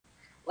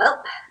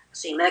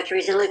See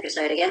Mercury's in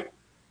Lucasade again.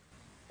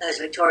 Those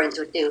Victorians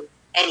would do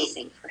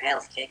anything for a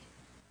health kick.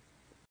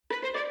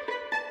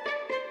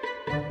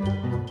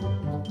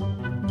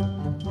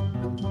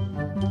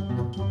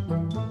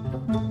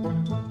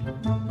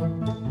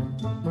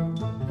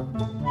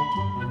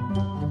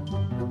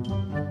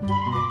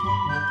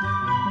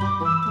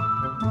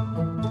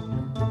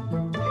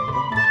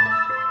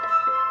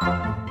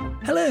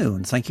 Hello,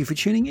 and thank you for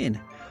tuning in.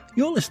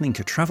 You're listening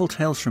to Travel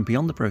Tales from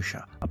Beyond the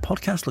Brochure, a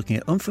podcast looking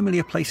at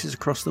unfamiliar places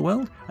across the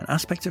world and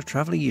aspects of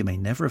travelling you may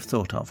never have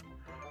thought of.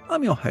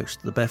 I'm your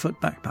host, the Barefoot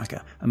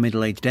Backpacker, a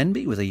middle-aged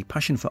Denby with a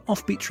passion for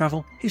offbeat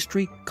travel,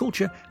 history,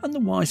 culture and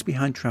the whys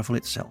behind travel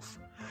itself.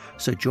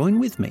 So join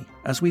with me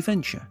as we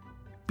venture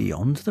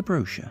beyond the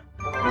brochure.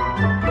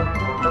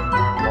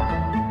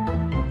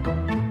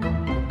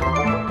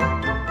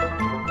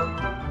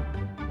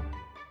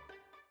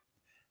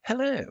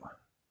 Hello.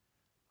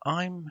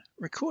 I'm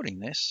recording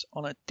this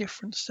on a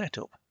different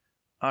setup.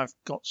 I've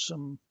got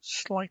some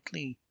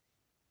slightly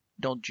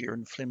dodgier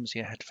and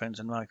flimsier headphones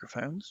and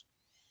microphones,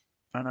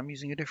 and I'm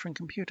using a different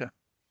computer.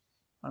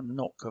 I'm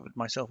not covered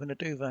myself in a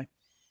duvet.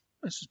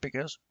 This is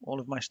because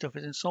all of my stuff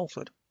is in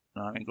Salford,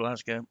 and I'm in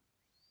Glasgow.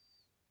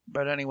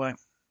 But anyway,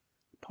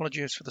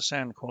 apologies for the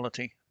sound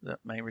quality that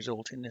may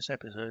result in this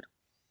episode.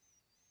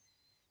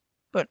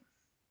 But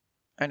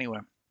anyway,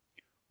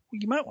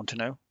 you might want to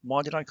know,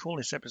 why did I call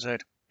this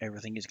episode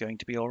Everything is Going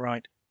to Be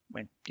Alright,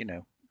 when,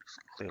 it's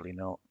clearly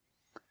not.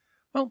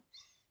 Well,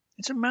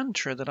 it's a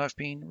mantra that I've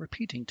been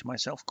repeating to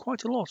myself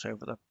quite a lot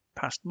over the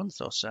past month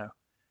or so.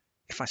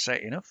 If I say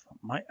it enough, I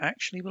might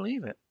actually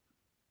believe it.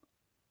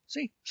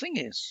 See, thing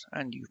is,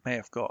 and you may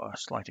have got a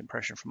slight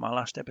impression from my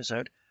last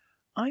episode,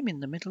 I'm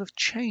in the middle of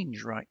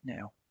change right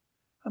now.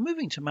 I'm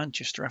moving to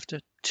Manchester after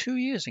 2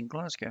 years in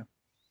Glasgow.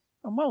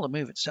 And while the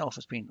move itself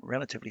has been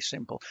relatively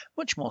simple,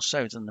 much more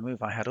so than the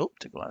move I had up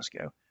to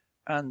Glasgow,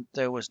 and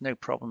there was no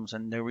problems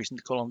and no reason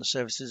to call on the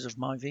services of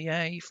my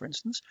VA, for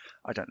instance.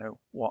 I don't know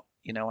what,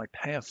 I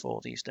pay her for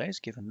these days,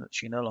 given that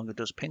she no longer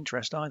does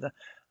Pinterest either.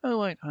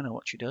 Oh wait, I know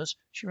what she does.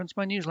 She runs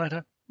my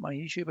newsletter, my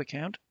YouTube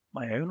account,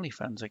 my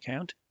OnlyFans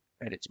account,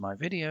 edits my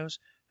videos,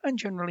 and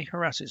generally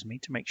harasses me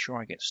to make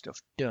sure I get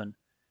stuff done,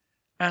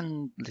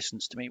 and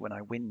listens to me when I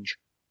whinge.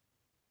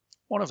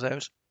 One of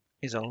those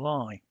is a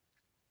lie.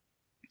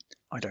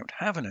 I don't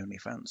have an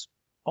OnlyFans,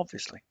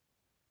 obviously.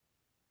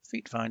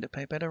 Feet finder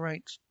pay better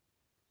rates.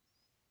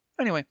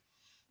 Anyway,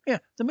 the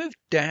move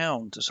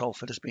down to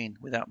Salford has been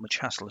without much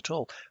hassle at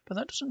all, but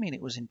that doesn't mean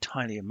it was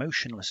entirely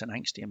emotionless and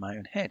angsty in my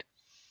own head.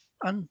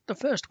 And the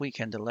first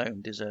weekend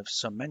alone deserves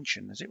some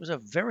mention, as it was a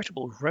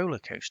veritable roller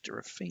coaster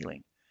of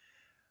feeling.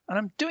 And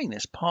I'm doing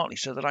this partly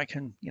so that I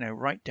can,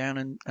 write down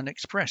and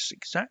express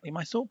exactly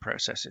my thought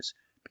processes,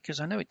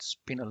 because I know it's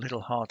been a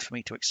little hard for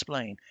me to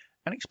explain,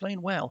 and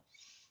explain well.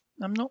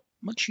 I'm not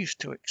much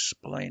used to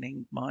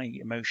explaining my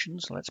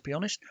emotions, let's be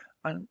honest,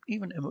 and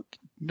even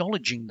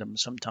acknowledging them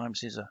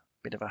sometimes is a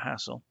bit of a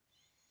hassle.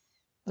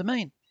 The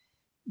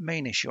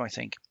main issue, I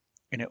think,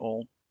 in it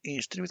all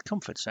is to do with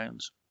comfort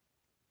zones.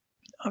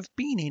 I've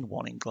been in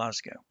one in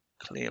Glasgow,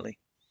 clearly.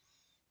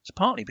 It's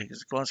partly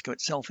because Glasgow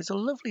itself is a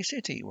lovely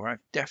city where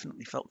I've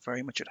definitely felt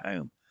very much at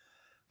home,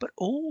 but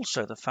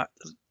also the fact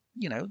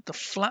that, the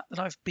flat that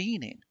I've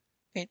been in,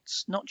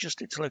 it's not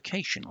just its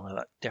location, although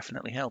that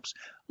definitely helps.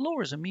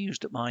 Laura's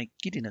amused at my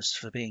giddiness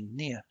for being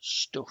near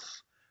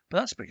stuff, but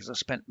that's because I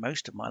spent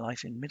most of my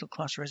life in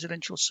middle-class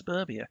residential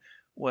suburbia,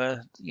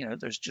 where,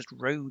 there's just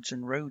roads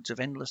and roads of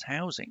endless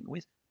housing,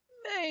 with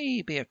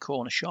maybe a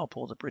corner shop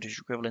or the British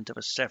equivalent of a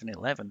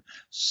 7-Eleven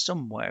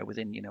somewhere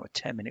within, a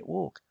 10-minute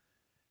walk.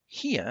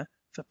 Here,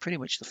 for pretty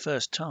much the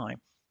first time,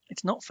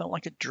 it's not felt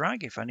like a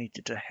drag if I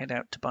needed to head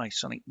out to buy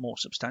something more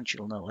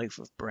substantial than a loaf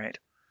of bread.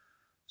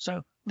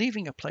 So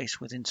leaving a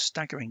place within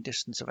staggering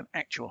distance of an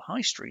actual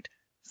high street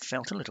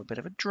felt a little bit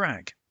of a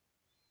drag.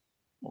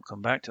 We'll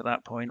come back to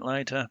that point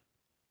later.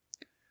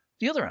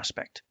 The other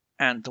aspect,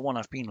 and the one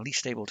I've been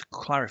least able to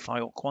clarify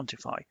or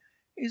quantify,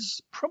 is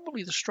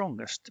probably the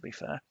strongest, to be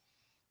fair.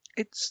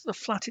 It's the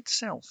flat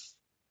itself.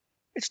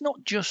 It's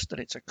not just that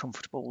it's a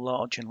comfortable,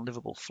 large and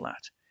livable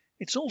flat.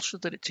 It's also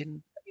that it's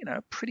in,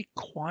 a pretty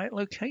quiet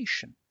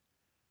location.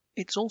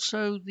 It's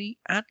also the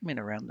admin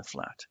around the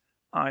flat.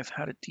 I've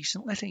had a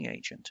decent letting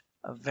agent,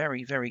 a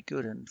very, very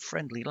good and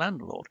friendly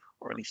landlord,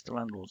 or at least the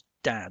landlord's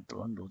dad. The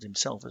landlord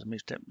himself has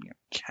moved to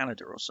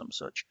Canada or some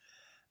such.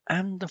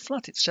 And the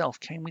flat itself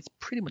came with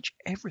pretty much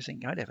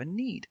everything I'd ever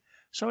need,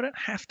 so I don't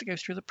have to go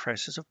through the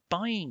process of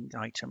buying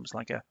items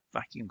like a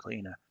vacuum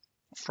cleaner,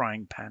 a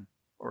frying pan,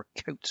 or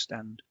a coat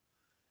stand.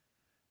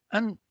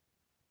 And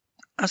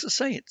as I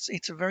say,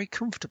 it's a very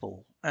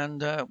comfortable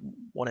and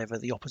whatever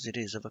the opposite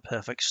is of a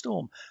perfect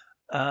storm,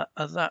 a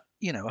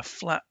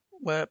flat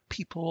where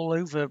people all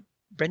over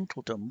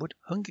Rentaldom would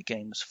Hunger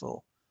Games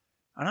for,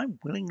 and I'm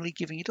willingly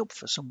giving it up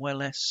for somewhere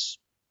less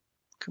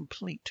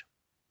complete.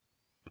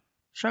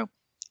 So,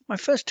 my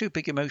first two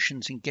big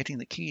emotions in getting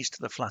the keys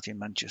to the flat in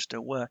Manchester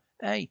were,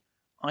 A,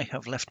 I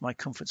have left my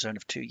comfort zone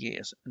of 2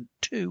 years, and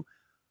 2,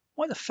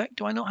 why the feck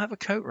do I not have a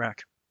coat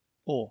rack?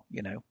 Or,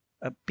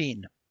 a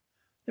bin.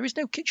 There is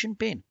no kitchen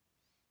bin.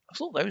 I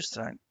thought those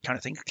kind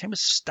of things came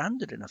as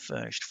standard in a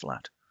furnished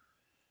flat.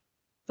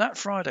 That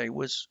Friday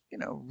was,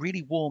 a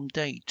really warm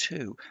day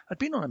too. I'd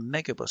been on a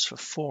megabus for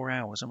 4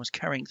 hours and was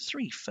carrying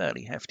 3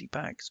 fairly hefty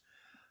bags.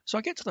 So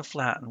I get to the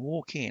flat and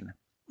walk in,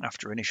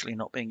 after initially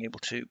not being able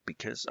to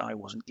because I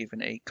wasn't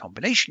given a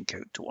combination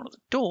code to one of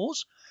the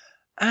doors,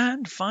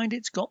 and find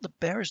it's got the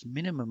barest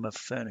minimum of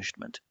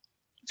furnishment.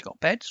 It's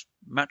got beds,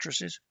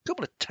 mattresses, a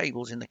couple of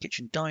tables in the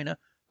kitchen diner,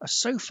 a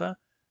sofa,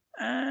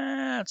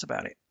 and that's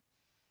about it.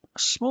 A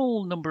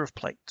small number of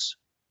plates.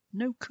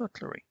 No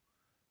cutlery.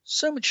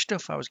 So much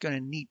stuff I was going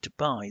to need to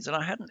buy that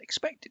I hadn't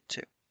expected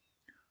to.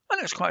 I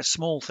know it's quite a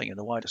small thing in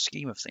the wider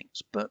scheme of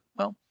things, but,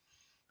 well,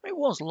 it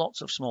was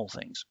lots of small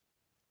things.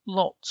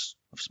 Lots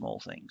of small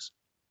things.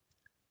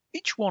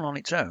 Each one on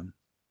its own,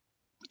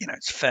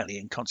 it's fairly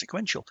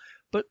inconsequential,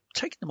 but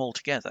taking them all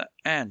together,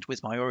 and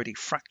with my already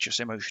fractious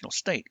emotional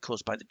state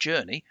caused by the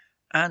journey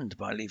and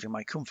by leaving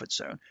my comfort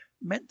zone,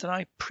 meant that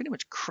I pretty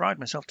much cried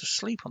myself to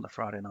sleep on the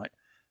Friday night,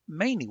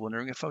 mainly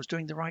wondering if I was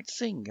doing the right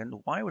thing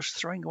and why I was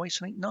throwing away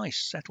something nice,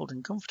 settled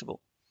and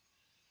comfortable.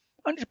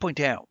 I need to point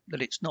out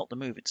that it's not the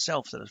move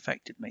itself that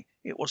affected me.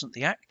 It wasn't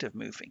the act of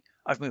moving.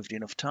 I've moved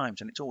enough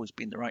times and it's always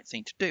been the right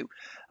thing to do.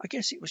 I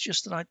guess it was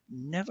just that I'd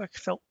never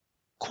felt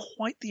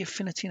quite the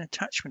affinity and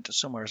attachment to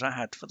somewhere as I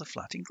had for the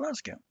flat in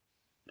Glasgow.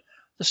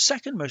 The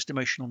second most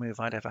emotional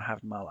move I'd ever had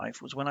in my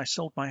life was when I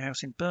sold my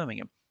house in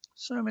Birmingham,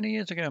 so many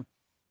years ago.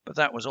 But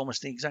that was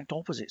almost the exact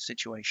opposite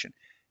situation.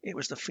 It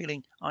was the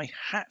feeling I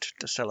had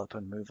to sell up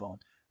and move on,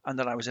 and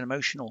that I was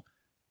emotional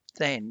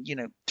then,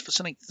 for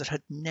something that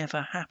had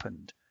never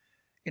happened.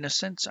 In a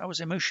sense, I was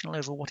emotional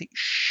over what it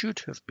should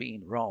have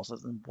been rather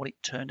than what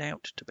it turned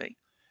out to be.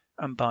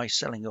 And by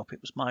selling up,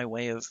 it was my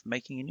way of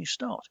making a new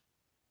start.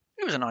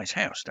 It was a nice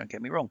house, don't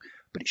get me wrong,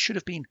 but it should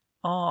have been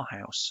our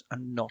house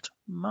and not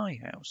my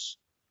house.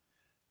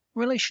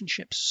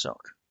 Relationships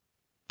suck,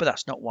 but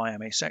that's not why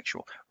I'm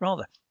asexual.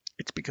 Rather,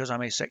 it's because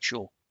I'm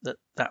asexual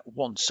that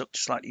one sucked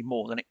slightly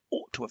more than it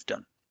ought to have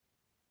done.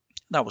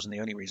 That wasn't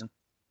the only reason.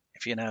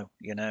 If you know,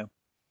 you know.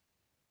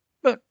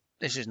 But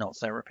this is not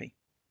therapy,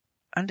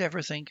 and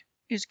everything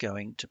is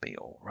going to be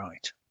all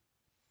right.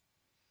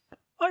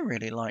 I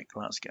really like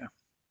Glasgow.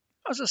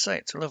 As I say,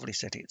 it's a lovely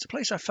city. It's a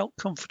place I felt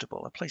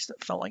comfortable, a place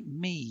that felt like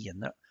me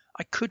and that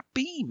I could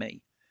be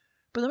me.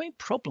 But the main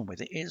problem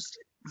with it is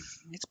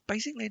it's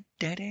basically a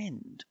dead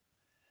end.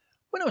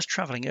 When I was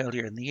travelling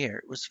earlier in the year,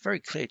 it was very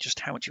clear just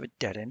how much of a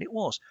dead end it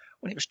was,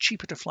 when it was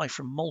cheaper to fly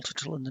from Malta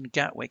to London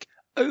Gatwick,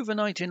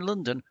 overnight in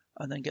London,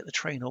 and then get the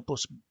train or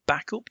bus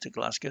back up to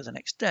Glasgow the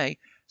next day,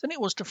 than it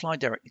was to fly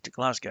directly to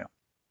Glasgow.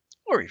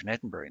 Or even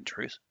Edinburgh, in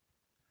truth.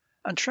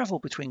 And travel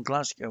between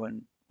Glasgow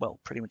and, well,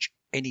 pretty much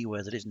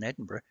anywhere that isn't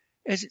Edinburgh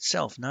is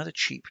itself neither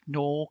cheap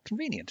nor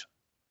convenient.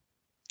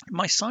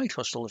 My side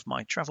hustle of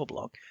my travel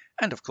blog,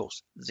 and of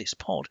course this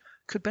pod,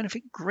 could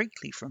benefit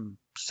greatly from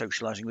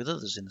socialising with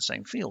others in the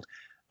same field,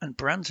 and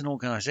brands and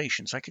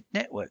organisations I could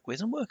network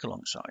with and work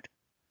alongside.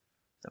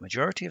 The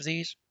majority of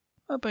these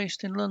are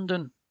based in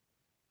London.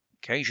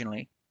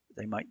 Occasionally,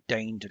 they might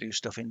deign to do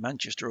stuff in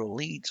Manchester or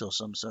Leeds or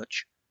some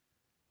such.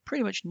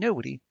 Pretty much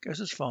nobody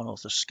goes as far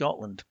north as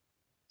Scotland,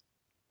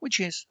 which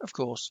is, of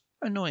course,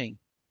 annoying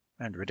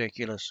and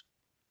ridiculous.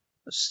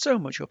 There's so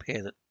much up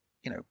here that,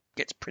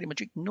 gets pretty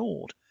much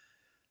ignored.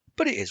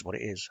 But it is what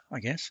it is,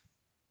 I guess.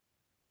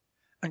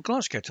 And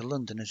Glasgow to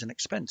London is an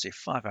expensive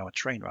 5-hour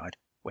train ride,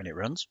 when it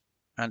runs,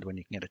 and when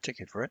you can get a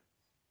ticket for it.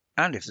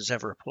 And if there's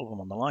ever a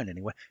problem on the line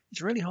anywhere,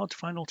 it's really hard to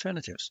find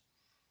alternatives.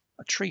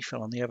 A tree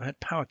fell on the overhead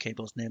power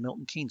cables near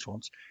Milton Keynes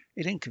once.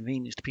 It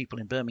inconvenienced people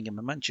in Birmingham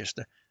and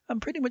Manchester,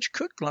 and pretty much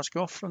cut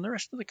Glasgow off from the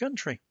rest of the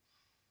country.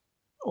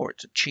 Or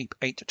it's a cheap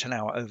 8 to 10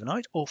 hour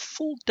overnight, or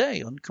full day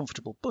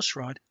uncomfortable bus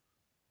ride,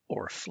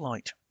 or a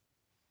flight.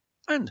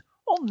 And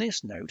on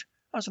this note,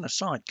 as an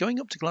aside, going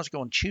up to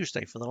Glasgow on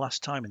Tuesday for the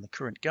last time in the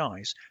current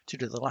guise to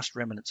do the last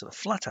remnants of the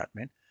flat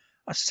admin,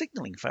 a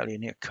signalling failure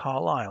near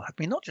Carlisle had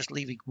me not just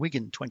leaving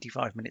Wigan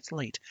 25 minutes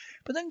late,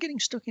 but then getting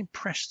stuck in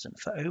Preston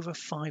for over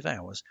 5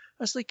 hours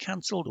as they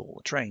cancelled all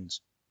the trains,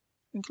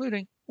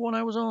 including one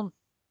I was on.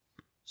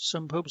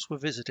 Some pubs were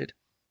visited.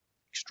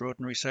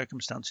 Extraordinary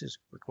circumstances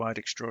required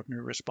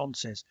extraordinary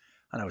responses,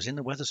 and I was in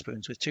the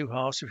Wetherspoons with 2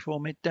 halves before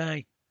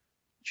midday,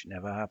 which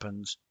never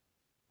happens.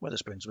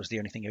 Wetherspoons was the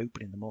only thing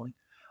open in the morning.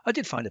 I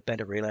did find a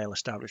better real ale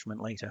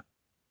establishment later.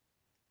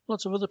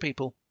 Lots of other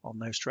people on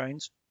those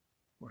trains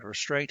were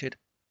frustrated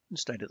and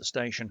stayed at the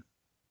station.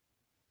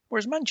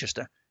 Whereas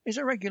Manchester is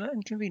a regular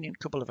and convenient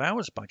couple of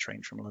hours by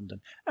train from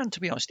London, and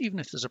to be honest, even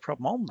if there's a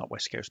problem on that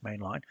West Coast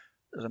main line,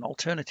 there's an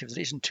alternative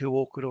that isn't too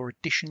awkward or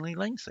additionally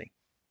lengthy.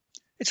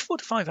 It's 4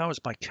 to 5 hours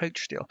by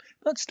coach still,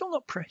 but that's still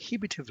not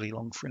prohibitively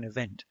long for an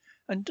event,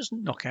 and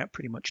doesn't knock out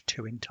pretty much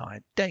 2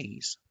 entire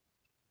days.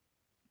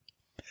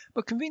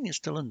 But convenience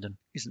to London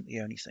isn't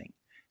the only thing.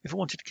 If I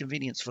wanted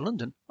convenience for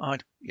London,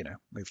 I'd,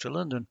 move to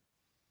London.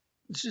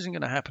 This isn't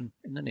going to happen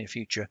in the near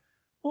future,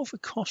 more for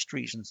cost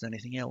reasons than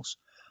anything else.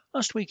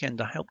 Last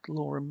weekend I helped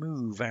Laura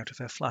move out of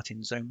her flat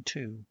in Zone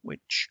 2,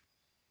 which,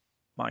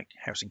 My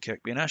house in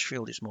Kirkby and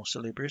Ashfield is more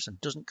salubrious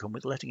and doesn't come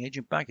with letting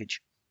agent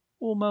baggage.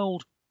 Or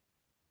mould.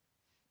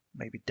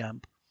 Maybe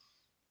damp.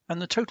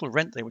 And the total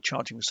rent they were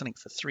charging for something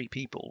for 3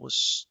 people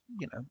was,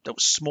 that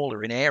was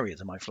smaller in area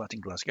than my flat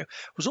in Glasgow,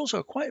 was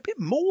also quite a bit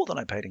more than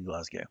I paid in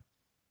Glasgow.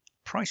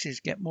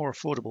 Prices get more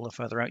affordable the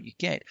further out you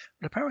get,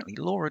 but apparently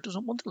Laura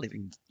doesn't want to live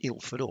in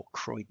Ilford or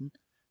Croydon.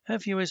 Her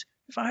view is,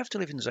 if I have to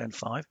live in Zone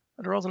 5,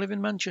 I'd rather live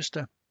in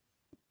Manchester.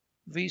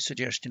 V's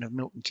suggestion of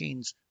Milton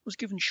Keynes was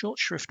given short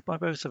shrift by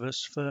both of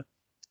us for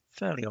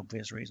fairly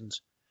obvious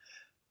reasons.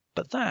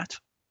 But that,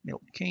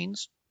 Milton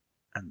Keynes,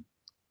 and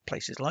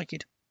places like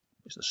it,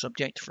 is the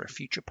subject for a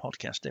future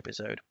podcast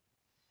episode.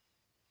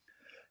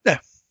 Now,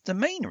 the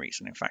main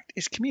reason, in fact,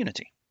 is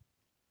community.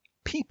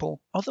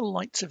 People are the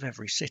lights of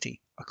every city,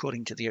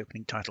 according to the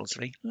opening titles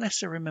of a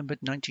lesser-remembered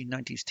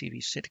 1990s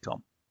TV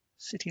sitcom,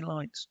 City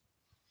Lights.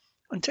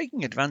 And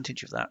taking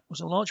advantage of that was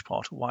a large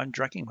part of why I'm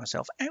dragging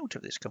myself out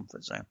of this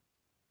comfort zone.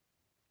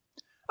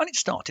 And it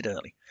started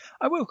early.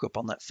 I woke up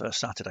on that first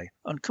Saturday,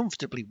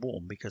 uncomfortably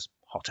warm because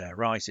hot air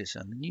rises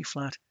and the new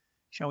flat,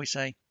 shall we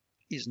say,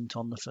 isn't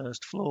on the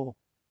first floor,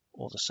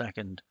 or the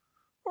second,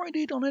 or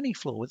indeed on any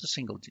floor with a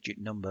single-digit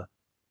number.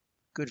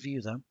 Good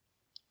view, though. And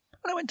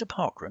I went to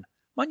Parkrun,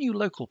 my new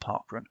local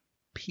parkrun,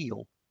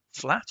 Peel.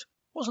 Flat,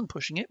 wasn't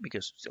pushing it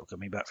because still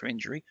coming back from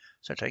injury,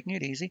 so taking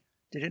it easy.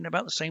 Did it in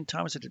about the same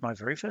time as I did my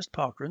very first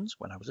parkruns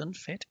when I was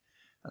unfit,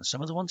 and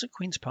some of the ones at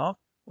Queen's Park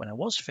when I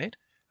was fit,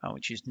 and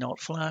which is not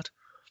flat,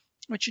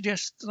 which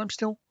suggests that I'm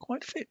still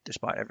quite fit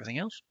despite everything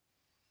else.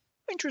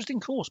 Interesting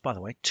course, by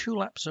the way. 2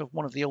 laps of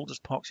one of the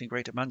oldest parks in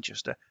Greater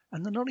Manchester,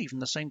 and they're not even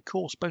the same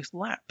course both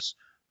laps.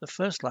 The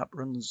first lap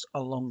runs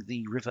along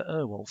the River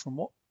Irwell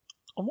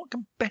on what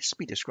can best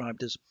be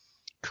described as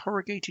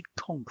corrugated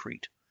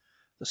concrete.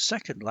 The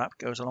second lap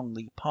goes along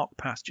the park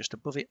path just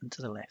above it and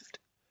to the left.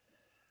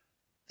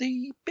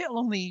 The bit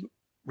along the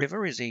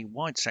river is a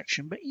wide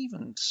section, but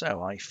even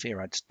so, I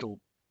fear I'd still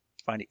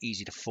find it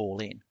easy to fall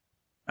in.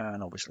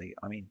 And obviously,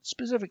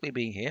 specifically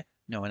being here,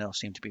 no one else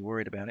seemed to be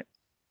worried about it.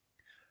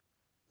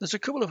 There's a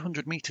couple of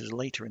 100 metres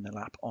later in the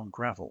lap on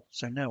gravel,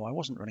 so no, I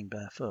wasn't running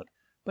barefoot.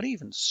 But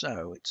even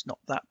so, it's not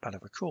that bad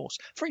of a course.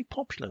 Very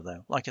popular,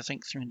 though, like I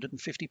think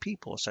 350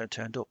 people or so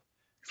turned up.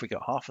 If we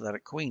got half of that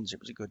at Queen's, it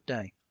was a good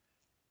day.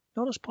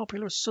 Not as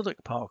popular as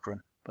Southwark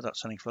Parkrun, but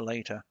that's something for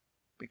later.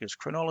 Because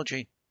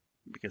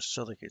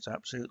Southwark is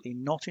absolutely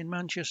not in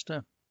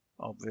Manchester,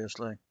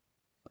 obviously.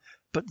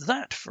 But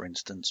that, for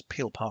instance,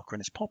 Peel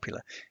Parkrun is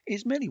popular,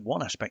 is merely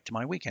one aspect of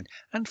my weekend,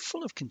 and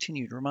full of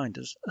continued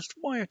reminders as to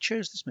why I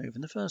chose this move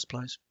in the first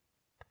place.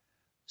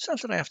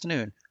 Saturday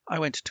afternoon, I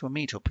went to a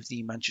meet-up of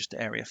the Manchester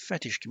area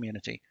fetish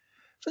community.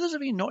 For those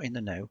of you not in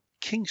the know,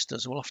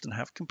 Kingsters will often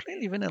have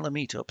completely vanilla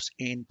meet-ups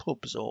in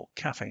pubs or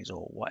cafes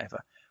or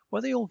whatever,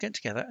 where they all get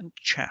together and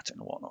chat and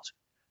whatnot.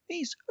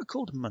 These are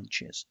called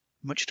munches,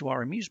 much to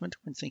our amusement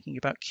when thinking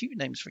about cute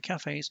names for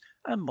cafes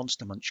and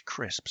Monster Munch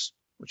crisps,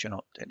 which are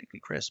not technically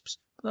crisps,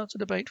 but that's a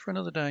debate for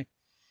another day.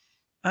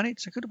 And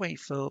it's a good way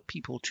for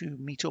people to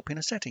meet up in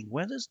a setting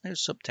where there's no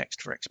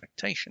subtext for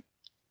expectation.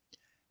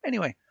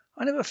 Anyway,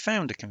 I never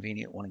found a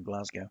convenient one in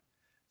Glasgow.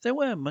 There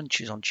were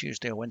munches on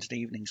Tuesday or Wednesday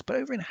evenings, but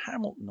over in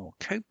Hamilton or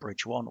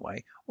Coatbridge one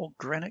way, or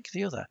Greenock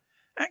the other.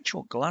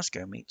 Actual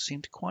Glasgow meets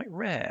seemed quite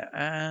rare,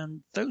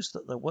 and those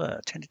that there were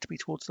tended to be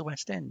towards the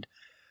West End.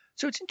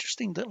 So it's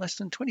interesting that less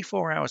than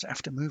 24 hours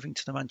after moving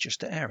to the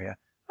Manchester area,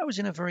 I was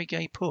in a very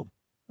gay pub,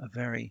 a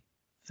very,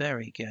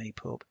 very gay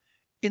pub,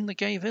 in the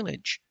gay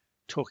village,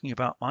 talking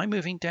about my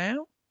moving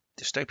down,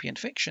 dystopian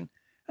fiction,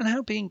 and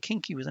how being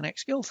kinky with an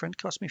ex-girlfriend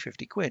cost me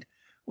 50 quid,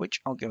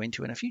 which I'll go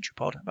into in a future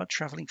pod about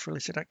travelling for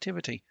illicit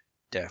activity.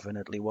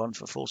 Definitely one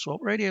for Full Swap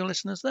Radio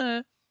listeners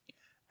there.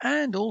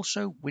 And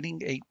also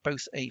winning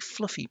both a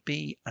fluffy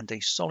bee and a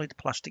solid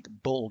plastic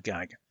ball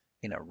gag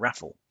in a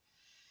raffle.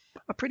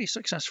 A pretty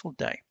successful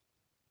day,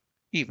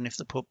 even if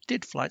the pub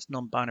did fly its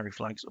non-binary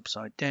flags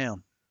upside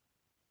down.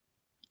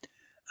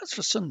 As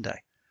for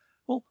Sunday,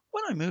 well,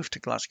 when I moved to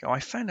Glasgow, I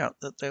found out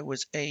that there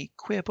was a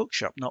queer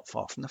bookshop not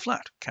far from the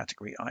flat,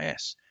 category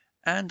IS,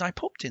 and I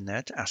popped in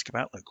there to ask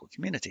about local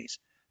communities.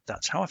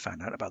 That's how I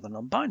found out about the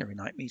non-binary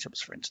night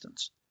meetups, for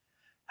instance.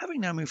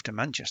 Having now moved to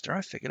Manchester,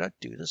 I figured I'd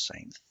do the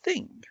same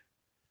thing.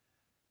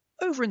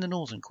 Over in the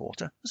northern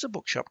quarter, there's a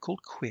bookshop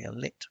called Queer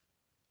Lit.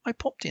 I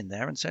popped in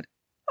there and said,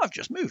 "I've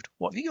just moved.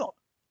 What have you got?"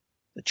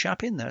 The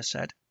chap in there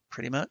said,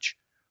 pretty much,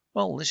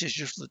 "Well, this is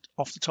just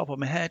off the top of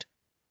my head,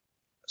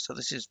 so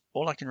this is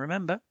all I can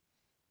remember,"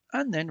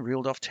 and then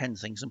reeled off 10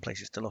 things and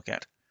places to look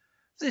at.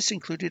 This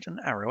included an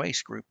Arrow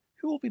Ace group,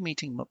 who will be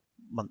meeting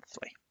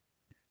monthly.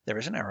 There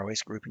is an Arrow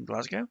Ace group in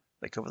Glasgow.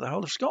 They cover the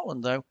whole of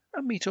Scotland, though,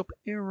 and meet up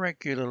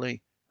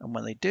irregularly, and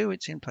when they do,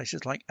 it's in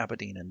places like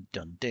Aberdeen and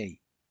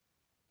Dundee.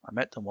 I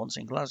met them once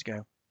in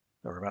Glasgow.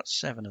 There were about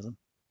 7 of them.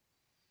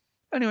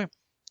 Anyway,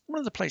 one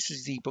of the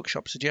places the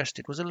bookshop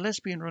suggested was a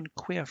lesbian-run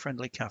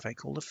queer-friendly cafe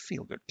called the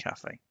Feel Good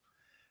Cafe.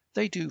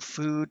 They do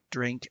food,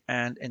 drink,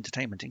 and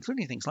entertainment,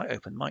 including things like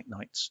open mic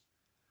nights.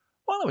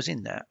 While I was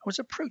in there, I was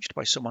approached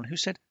by someone who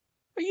said,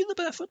 "Are you the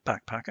Barefoot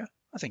Backpacker?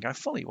 I think I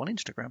follow you on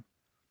Instagram."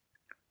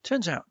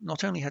 Turns out,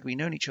 not only had we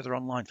known each other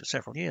online for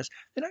several years,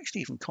 they'd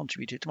actually even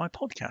contributed to my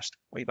podcast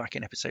way back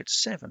in episode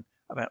 7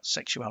 about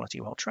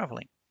sexuality while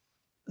travelling.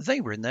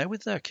 They were in there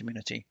with their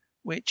community,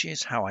 which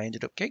is how I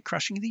ended up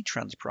gatecrashing the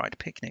Trans Pride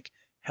picnic,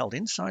 held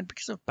inside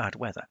because of bad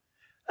weather,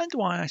 and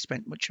why I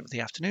spent much of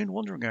the afternoon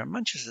wandering around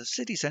Manchester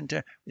city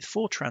centre with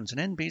 4 trans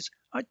and NBs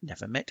I'd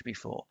never met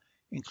before,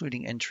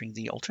 including entering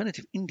the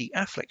alternative indie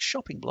Affleck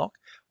shopping block,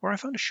 where I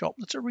found a shop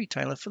that's a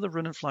retailer for the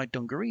run-and-fly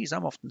dungarees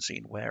I'm often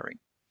seen wearing.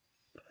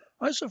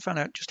 I also found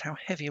out just how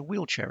heavy a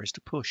wheelchair is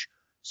to push,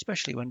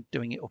 especially when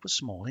doing it up a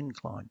small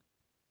incline.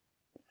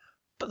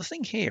 But the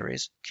thing here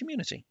is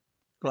community.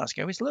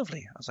 Glasgow is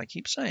lovely, as I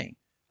keep saying,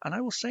 and I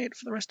will say it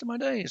for the rest of my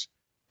days,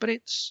 but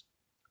it's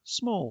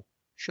small.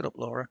 Shut up,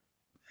 Laura.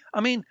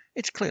 I mean,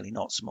 it's clearly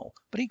not small,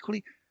 but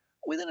equally,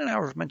 within an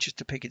hour of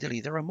Manchester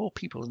Piccadilly there are more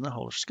people than the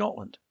whole of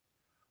Scotland.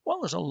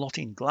 While there's a lot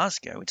in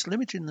Glasgow, it's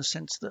limited in the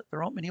sense that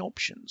there aren't many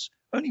options.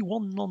 Only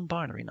one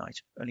non-binary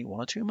night, only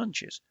 1 or 2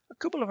 munches, a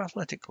couple of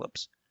athletic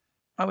clubs.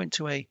 I went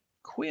to a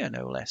queer,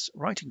 no less,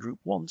 writing group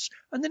once,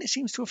 and then it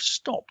seems to have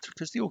stopped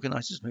because the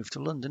organisers moved to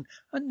London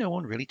and no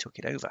one really took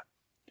it over.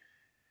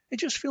 It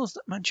just feels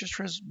that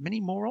Manchester has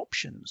many more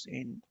options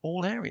in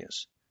all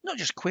areas. Not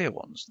just queer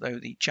ones, though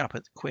the chap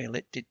at Queer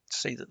Lit did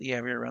say that the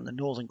area around the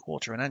Northern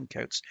Quarter and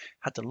Ancoats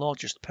had the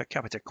largest per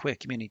capita queer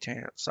community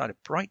outside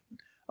of Brighton,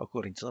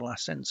 according to the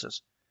last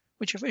census,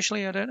 which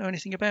officially I don't know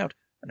anything about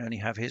and only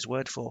have his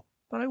word for,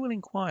 but I will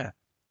inquire,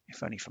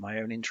 if only for my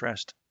own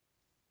interest.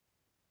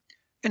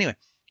 Anyway,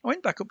 I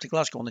went back up to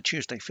Glasgow on the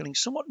Tuesday feeling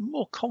somewhat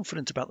more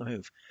confident about the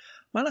move.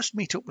 My last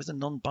meet-up with the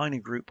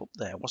non-binary group up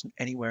there wasn't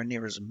anywhere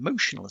near as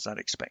emotional as I'd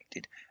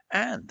expected,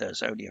 and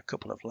there's only a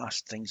couple of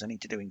last things I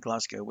need to do in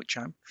Glasgow which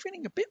I'm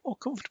feeling a bit more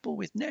comfortable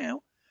with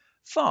now,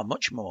 far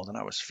much more than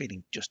I was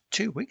feeling just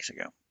 2 weeks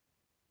ago.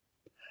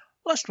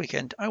 Last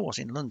weekend I was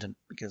in London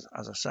because,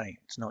 as I say,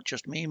 it's not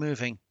just me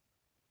moving.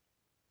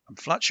 I'm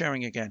flat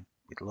sharing again,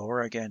 with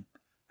Laura again.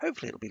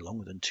 Hopefully it'll be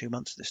longer than 2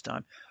 months this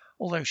time,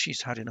 although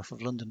she's had enough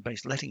of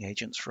London-based letting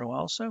agents for a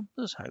while, so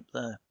there's hope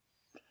there.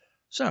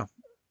 So,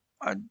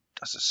 as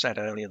I said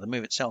earlier, the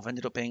move itself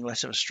ended up being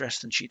less of a stress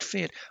than she'd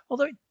feared,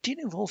 although it did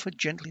involve her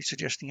gently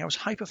suggesting I was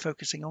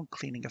hyper-focusing on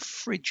cleaning a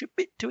fridge a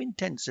bit too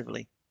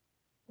intensively.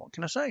 What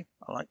can I say?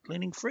 I like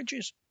cleaning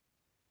fridges.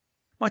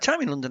 My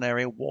time in London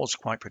area was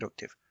quite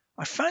productive.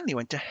 I finally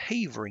went to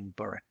Havering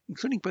Borough,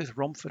 including both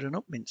Romford and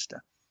Upminster.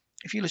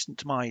 If you listen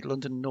to my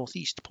London North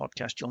East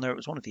podcast, you'll know it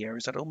was one of the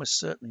areas I'd almost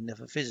certainly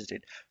never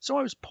visited, so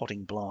I was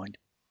potting blind.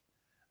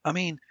 I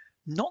mean,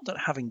 not that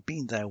having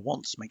been there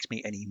once makes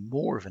me any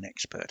more of an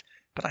expert,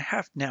 but I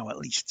have now at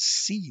least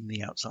seen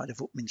the outside of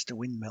Upminster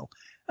Windmill,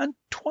 and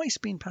twice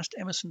been past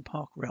Emerson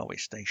Park Railway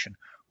Station,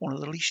 one of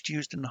the least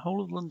used in the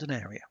whole of London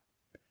area.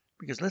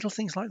 Because little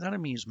things like that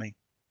amuse me.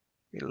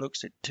 It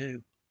looks it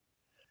too.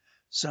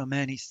 So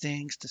many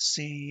things to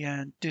see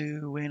and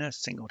do in a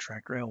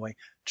single-track railway.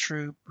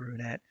 True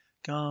brunette,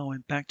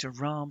 going back to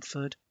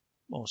Romford,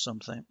 or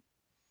something.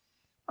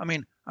 I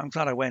mean, I'm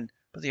glad I went,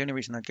 but the only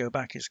reason I'd go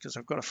back is because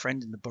I've got a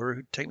friend in the borough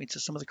who'd take me to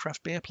some of the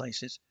craft beer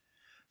places.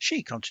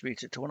 She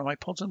contributed to one of my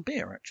pods on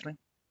beer, actually.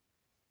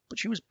 But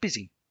she was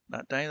busy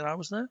that day that I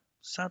was there,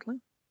 sadly.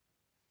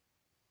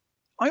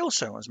 I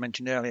also, as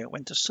mentioned earlier,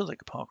 went to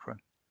Southwark Park Run.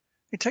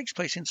 It takes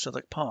place in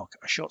Southwark Park,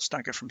 a short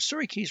stagger from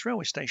Surrey Quays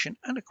railway station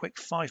and a quick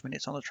 5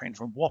 minutes on the train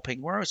from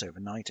Wapping, where I was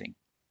overnighting.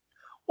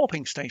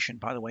 Wapping station,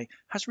 by the way,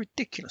 has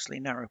ridiculously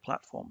narrow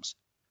platforms.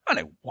 I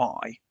know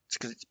why. It's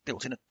because it's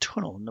built in a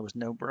tunnel and there was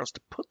nowhere else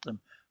to put them,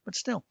 but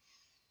still.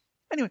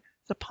 Anyway,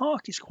 the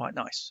park is quite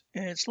nice.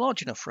 It's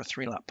large enough for a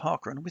 3-lap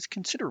park run with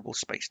considerable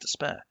space to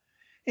spare.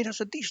 It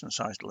has a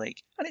decent-sized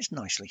lake and it's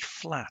nicely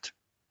flat.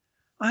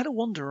 I had a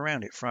wander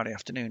around it Friday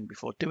afternoon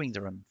before doing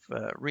the run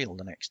for real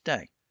the next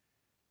day.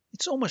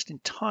 It's almost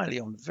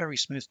entirely on very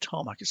smooth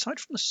tarmac, aside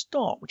from the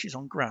start, which is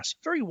on grass,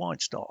 very wide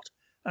start,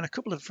 and a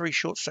couple of very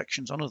short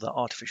sections on other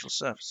artificial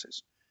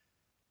surfaces.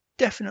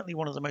 Definitely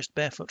one of the most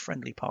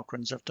barefoot-friendly park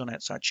runs I've done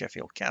outside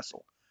Sheffield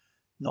Castle.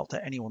 Not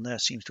that anyone there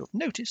seems to have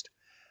noticed,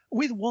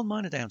 with one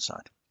minor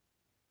downside.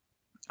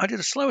 I did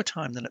a slower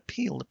time than at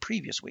Peel the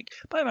previous week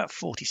by about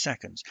 40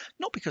 seconds,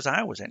 not because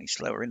I was any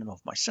slower in and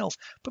of myself,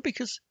 but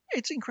because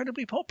it's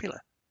incredibly popular.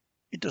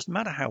 It doesn't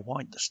matter how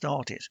wide the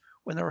start is.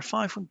 When there are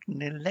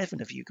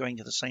 511 of you going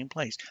to the same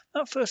place,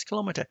 that first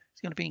kilometre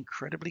is going to be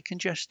incredibly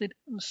congested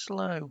and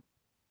slow.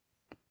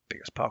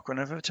 Biggest parkrun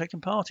I've ever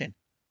taken part in.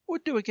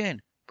 Would do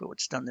again, but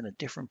would stand in a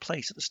different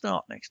place at the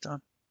start next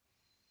time.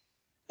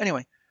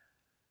 Anyway,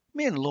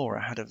 me and Laura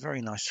had a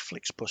very nice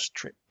Flixbus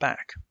trip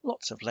back,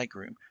 lots of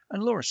legroom,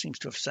 and Laura seems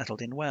to have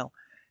settled in well.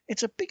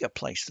 It's a bigger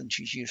place than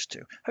she's used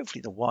to.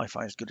 Hopefully the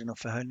Wi-Fi is good enough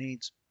for her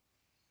needs.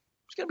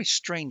 It's going to be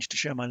strange to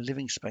share my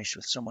living space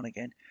with someone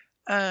again.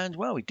 And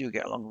while we do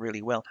get along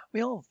really well,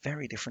 we are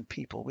very different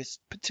people with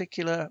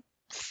particular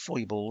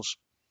foibles.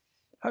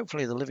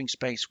 Hopefully the living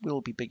space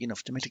will be big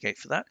enough to mitigate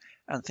for that,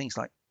 and things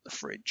like the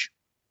fridge.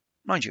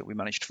 Mind you, we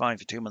managed to find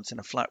for 2 months in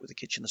a flat with a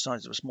kitchen the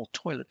size of a small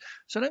toilet,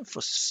 so I don't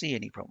foresee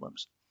any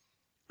problems.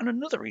 And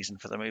another reason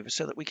for the move is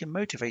so that we can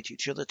motivate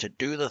each other to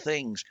do the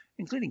things,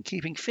 including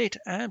keeping fit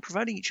and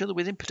providing each other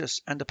with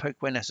impetus and a poke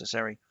where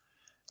necessary.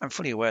 I'm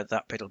fully aware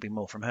that bit'll be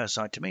more from her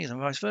side to me than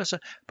vice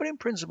versa, but in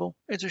principle,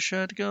 it's a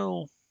shared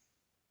goal.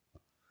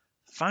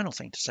 The final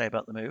thing to say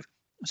about the move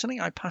is something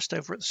I passed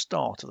over at the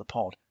start of the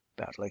pod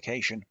about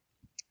location.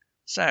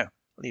 So,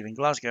 leaving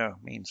Glasgow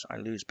means I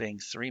lose being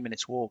 3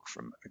 minutes walk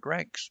from a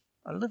Greggs,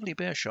 a lovely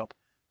beer shop,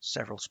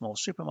 several small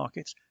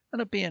supermarkets,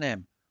 and a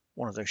B&M,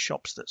 one of those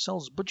shops that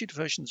sells budget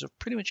versions of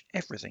pretty much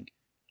everything,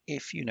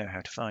 if you know how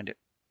to find it.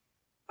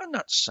 And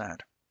that's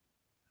sad.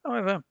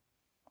 However,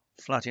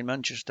 flat in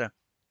Manchester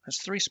has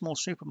 3 small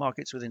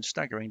supermarkets within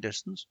staggering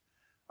distance,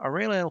 a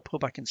real ale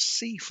pub I can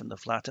see from the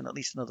flat, and at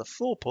least another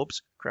 4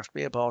 pubs, craft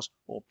beer bars,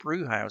 or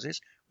brew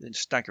houses within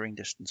staggering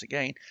distance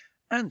again,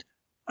 and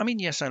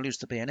yes, I lose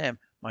the B&M.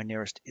 My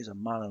nearest is a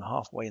mile and a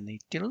half away in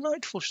the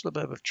delightful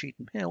suburb of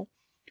Cheetham Hill,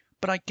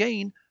 but I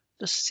gain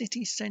the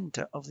city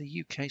centre of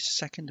the UK's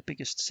second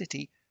biggest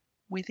city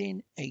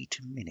within 8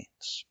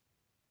 minutes.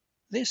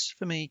 This,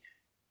 for me,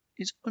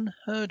 is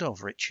unheard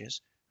of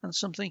riches, and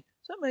something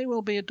that may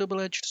well be a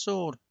double-edged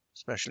sword,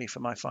 especially for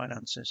my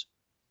finances.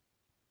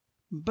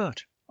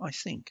 But I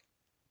think,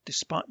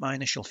 despite my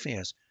initial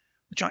fears,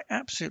 which I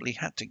absolutely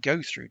had to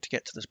go through to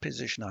get to this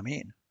position I'm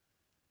in,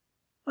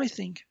 I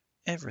think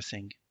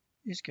everything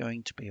is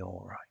going to be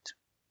all right.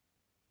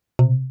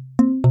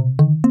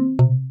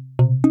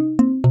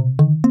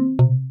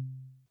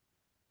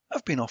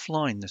 I've been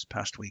offline this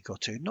past week or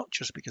two, not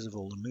just because of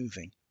all the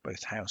moving,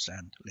 both house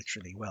and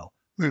literally,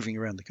 moving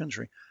around the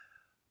country,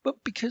 but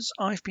because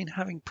I've been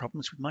having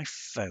problems with my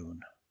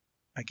phone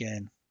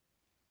again.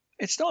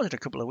 It started a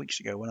couple of weeks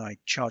ago when I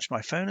charged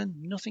my phone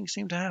and nothing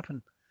seemed to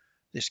happen.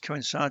 This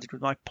coincided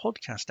with my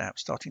podcast app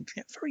starting to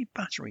get very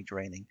battery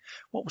draining.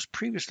 What was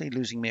previously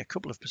losing me a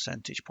couple of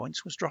percentage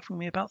points was dropping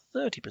me about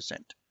 30%.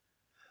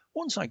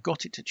 Once I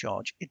got it to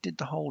charge, it did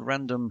the whole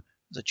random,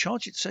 the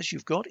charge it says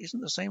you've got isn't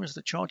the same as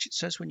the charge it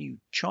says when you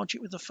charge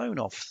it with the phone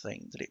off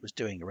thing that it was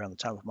doing around the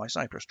time of my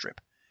Cyprus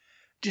trip.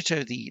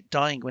 Ditto the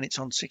dying when it's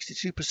on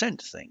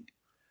 62% thing.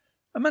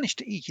 I managed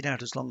to eke it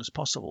out as long as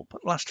possible,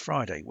 but last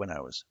Friday, when I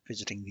was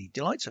visiting the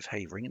delights of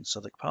Havering in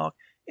Southwark Park,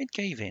 it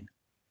gave in.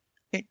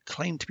 It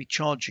claimed to be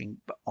charging,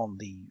 but on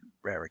the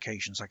rare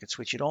occasions I could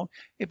switch it on,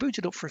 it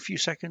booted up for a few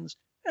seconds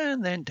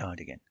and then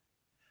died again.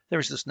 There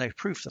is thus no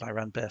proof that I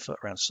ran barefoot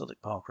around Southwark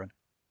Park Run.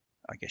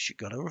 I guess you've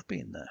got to have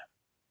been there.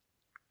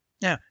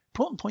 Now,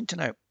 important point to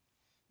note,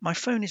 my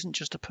phone isn't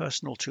just a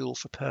personal tool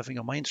for perving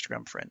on my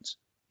Instagram friends.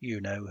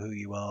 You know who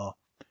you are.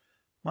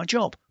 My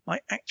job, my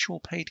actual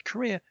paid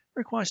career,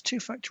 requires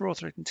 2-factor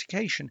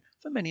authentication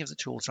for many of the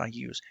tools I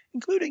use,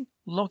 including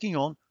logging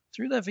on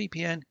through their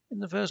VPN in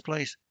the first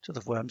place to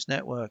the Worms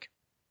network.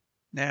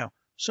 Now,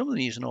 some of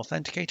them use an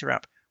authenticator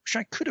app, which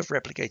I could have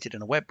replicated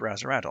in a web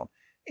browser add-on,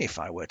 if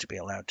I were to be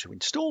allowed to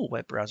install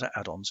web browser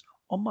add-ons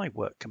on my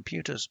work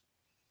computers.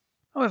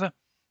 However,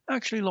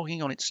 actually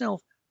logging on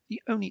itself,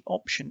 the only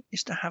option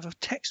is to have a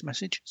text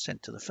message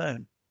sent to the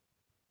phone,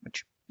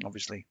 which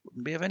obviously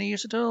wouldn't be of any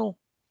use at all.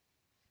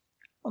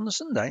 On the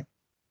Sunday,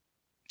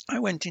 I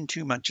went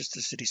into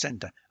Manchester city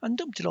centre and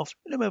dumped it off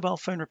in a mobile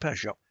phone repair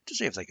shop to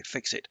see if they could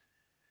fix it.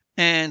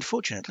 And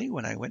fortunately,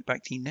 when I went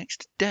back the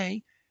next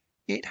day,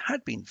 it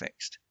had been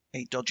fixed.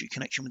 A dodgy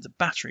connection with the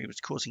battery was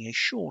causing a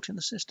short in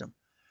the system.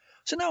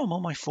 So now I'm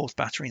on my 4th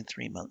battery in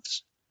 3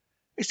 months.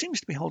 It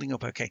seems to be holding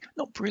up okay.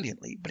 Not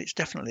brilliantly, but it's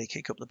definitely a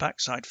kick up the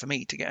backside for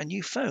me to get a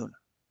new phone.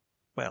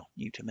 Well,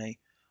 new to me.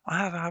 I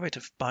have a habit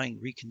of buying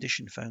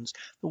reconditioned phones.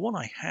 The one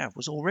I have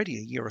was already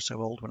a year or so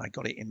old when I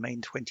got it in May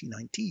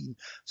 2019,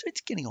 so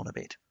it's getting on a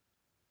bit.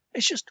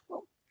 It's just,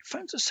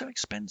 phones are so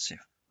expensive,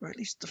 or at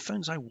least the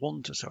phones I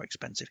want are so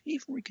expensive,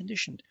 even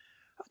reconditioned.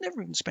 I've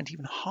never even spent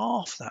even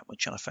half that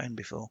much on a phone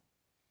before.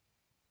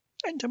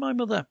 Enter my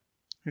mother,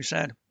 who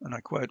said, and I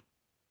quote,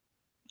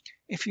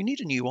 "If you need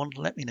a new one,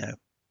 let me know.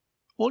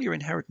 All your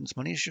inheritance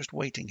money is just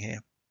waiting here."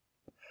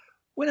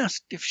 When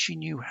asked if she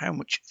knew how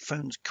much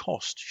phones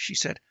cost, she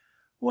said,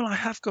 "Well, I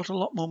have got a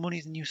lot more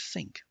money than you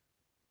think."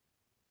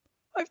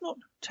 I've not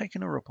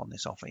taken her up on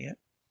this offer yet,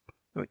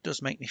 though it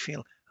does make me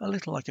feel a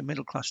little like a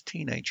middle-class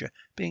teenager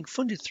being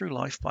funded through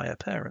life by her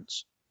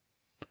parents.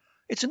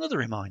 It's another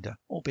reminder,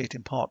 albeit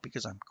in part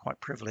because I'm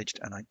quite privileged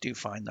and I do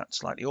find that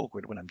slightly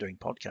awkward when I'm doing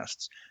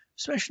podcasts,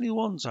 especially the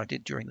ones I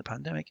did during the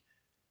pandemic,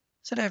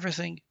 that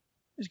everything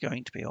is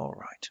going to be all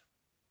right.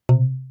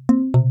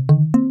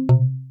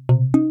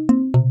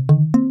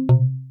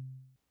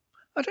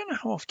 I don't know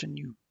how often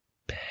you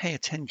pay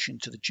attention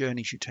to the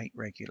journeys you take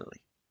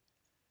regularly.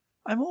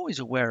 I'm always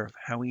aware of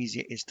how easy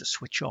it is to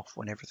switch off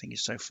when everything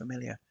is so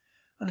familiar,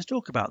 and I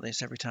talk about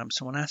this every time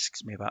someone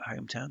asks me about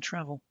hometown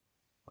travel.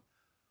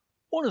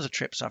 One of the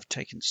trips I've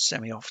taken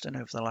semi-often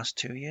over the last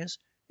 2 years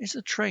is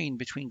the train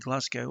between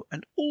Glasgow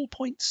and all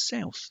points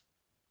south.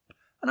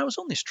 And I was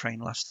on this train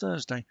last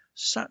Thursday,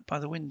 sat by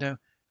the window, and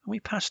we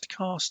passed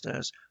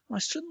Carstairs, and I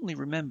suddenly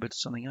remembered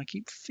something I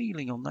keep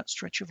feeling on that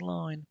stretch of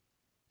line.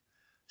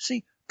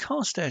 See,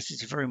 Carstairs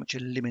is very much a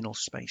liminal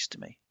space to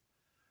me.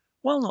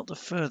 While not the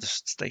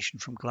furthest station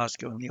from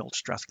Glasgow in the old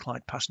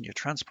Strathclyde passenger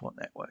transport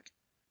network,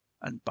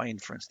 and by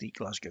inference the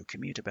Glasgow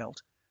commuter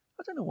belt,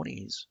 I don't know what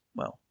it is.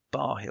 Well,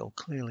 Bar Hill,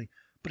 clearly,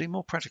 but in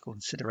more practical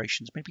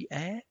considerations, maybe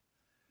Ayr?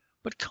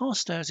 But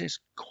Carstairs is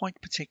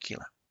quite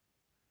particular.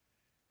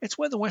 It's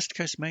where the West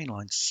Coast Main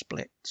Line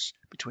splits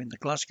between the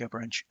Glasgow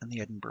branch and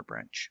the Edinburgh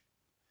branch.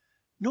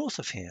 North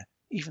of here,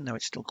 even though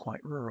it's still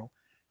quite rural,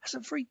 has a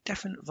very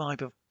definite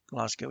vibe of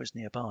Glasgow is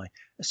nearby,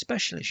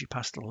 especially as you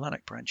pass the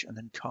Lanark branch and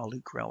then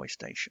Carluke railway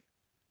station.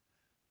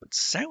 But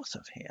south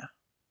of here,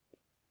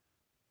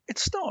 it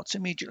starts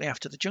immediately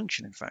after the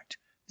junction, in fact.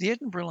 The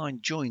Edinburgh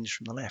line joins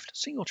from the left,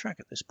 single track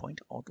at this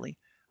point, oddly,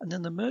 and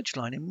then the merged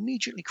line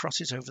immediately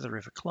crosses over the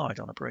River Clyde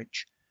on a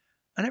bridge.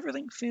 And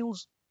everything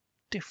feels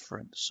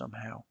different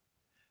somehow.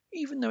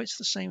 Even though it's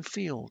the same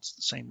fields,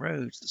 the same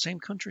roads, the same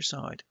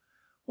countryside,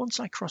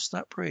 once I cross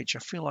that bridge, I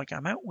feel like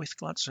I'm out with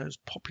Glasgow's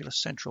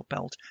populous central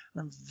belt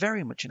and I'm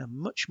very much in a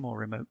much more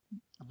remote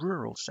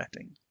rural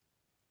setting.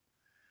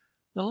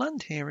 The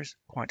land here is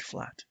quite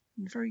flat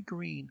and very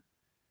green.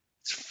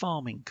 It's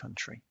farming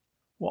country,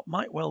 what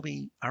might well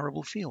be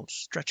arable fields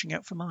stretching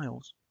out for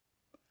miles.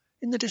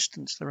 In the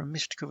distance there are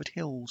mist-covered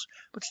hills,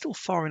 but still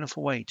far enough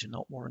away to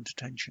not warrant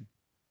attention.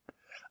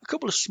 A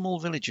couple of small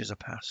villages are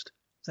passed.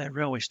 Their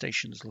railway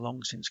stations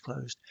long since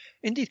closed.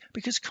 Indeed,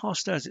 because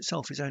Carstairs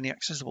itself is only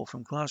accessible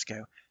from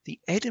Glasgow, the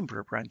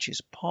Edinburgh branch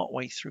is part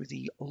way through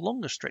the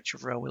longest stretch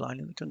of railway line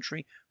in the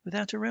country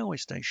without a railway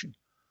station.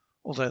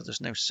 Although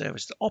there's no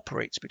service that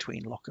operates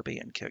between Lockerbie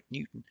and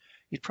Kirknewton,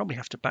 you'd probably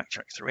have to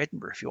backtrack through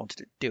Edinburgh if you wanted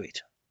to do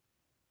it.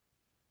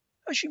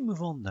 As you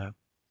move on, though,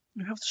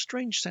 you have the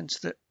strange sense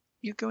that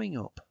you're going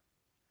up.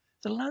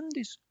 The land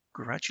is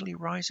gradually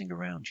rising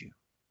around you.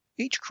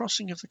 Each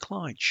crossing of the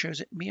Clyde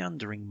shows it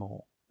meandering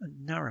more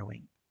and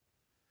narrowing.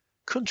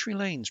 Country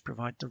lanes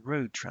provide the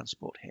road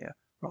transport here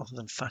rather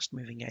than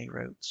fast-moving A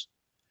roads.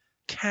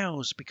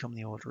 Cows become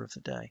the order of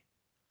the day.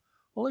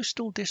 Although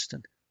still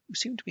distant, we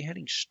seem to be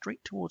heading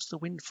straight towards the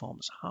wind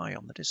farms high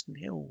on the distant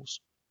hills.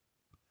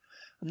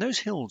 And those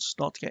hills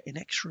start to get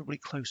inexorably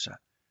closer,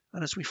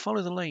 and as we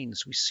follow the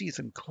lanes we see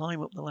them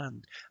climb up the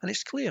land, and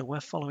it's clear we're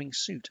following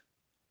suit.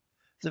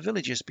 The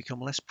villages become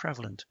less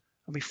prevalent,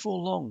 and before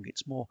long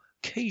it's more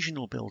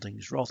occasional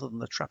buildings rather than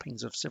the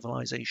trappings of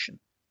civilization.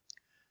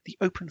 The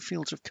open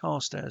fields of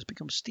Carstairs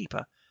become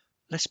steeper,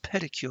 less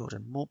pedicured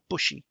and more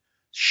bushy.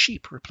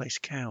 Sheep replace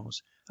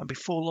cows, and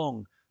before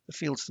long the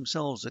fields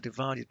themselves are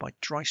divided by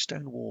dry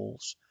stone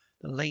walls.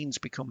 The lanes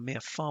become mere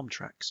farm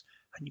tracks,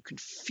 and you can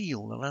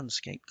feel the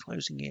landscape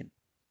closing in.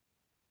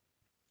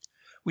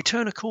 We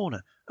turn a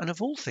corner, and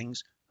of all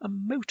things, a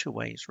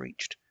motorway is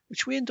reached,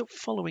 which we end up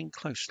following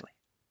closely.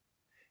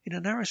 In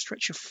a narrow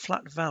stretch of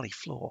flat valley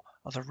floor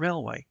are the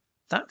railway,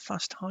 that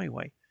fast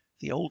highway,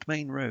 the old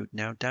main road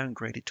now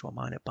downgraded to a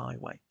minor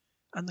byway,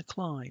 and the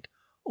Clyde,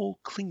 all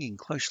clinging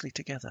closely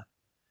together.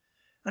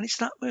 And it's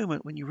that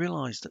moment when you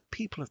realise that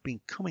people have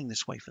been coming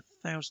this way for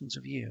thousands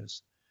of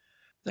years.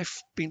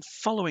 They've been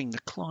following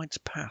the Clyde's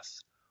path,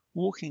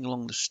 walking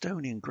along the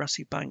stony and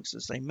grassy banks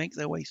as they make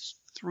their way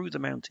through the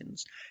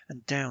mountains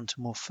and down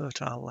to more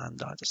fertile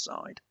land either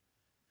side.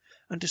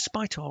 And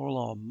despite all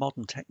our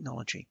modern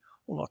technology,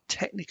 all our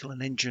technical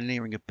and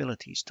engineering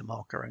abilities to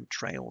mark our own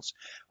trails,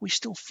 we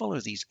still follow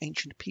these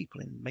ancient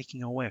people in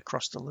making our way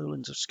across the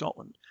lowlands of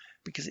Scotland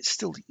because it's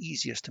still the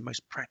easiest and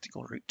most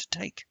practical route to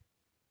take.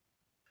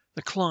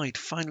 The Clyde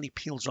finally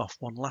peels off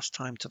one last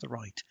time to the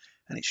right,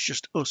 and it's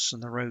just us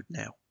and the road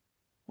now.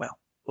 Well,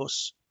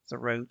 us, the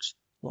roads,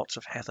 lots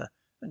of heather,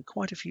 and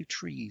quite a few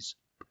trees.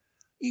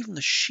 Even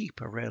the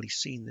sheep are rarely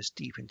seen this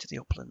deep into the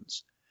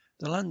uplands.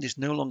 The land is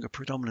no longer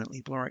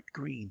predominantly bright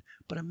green,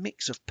 but a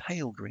mix of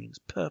pale greens,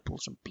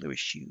 purples, and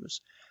bluish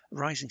hues,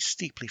 rising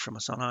steeply from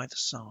us on either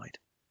side.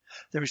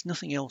 There is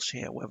nothing else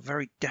here. We're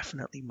very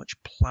definitely much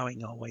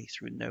ploughing our way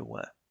through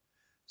nowhere.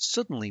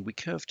 Suddenly we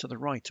curve to the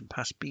right and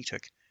pass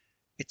Beatock,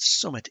 its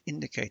summit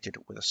indicated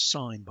with a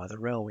sign by the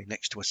railway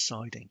next to a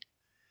siding.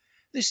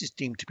 This is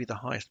deemed to be the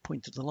highest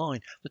point of the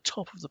line, the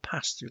top of the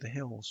pass through the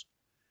hills.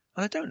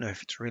 And I don't know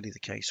if it's really the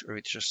case or if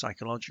it's just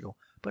psychological,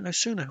 but no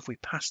sooner have we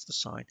passed the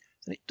sign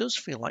than it does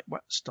feel like we're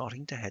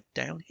starting to head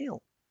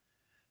downhill.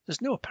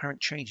 There's no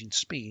apparent change in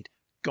speed,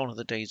 gone are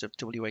the days of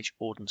W.H.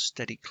 Auden's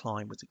steady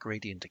climb with the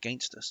gradient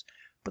against us,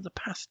 but the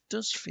path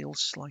does feel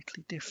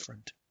slightly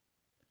different.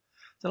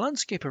 The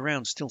landscape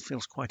around still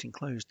feels quite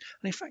enclosed,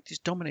 and in fact is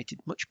dominated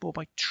much more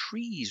by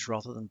trees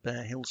rather than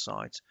bare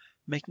hillsides,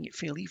 making it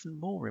feel even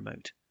more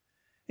remote.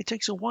 It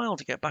takes a while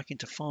to get back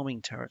into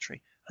farming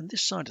territory, and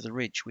this side of the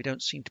ridge we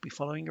don't seem to be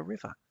following a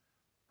river.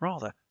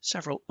 Rather,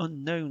 several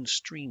unknown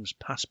streams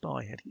pass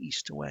by heading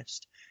east to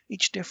west,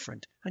 each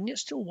different, and yet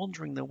still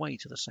wandering their way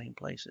to the same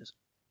places.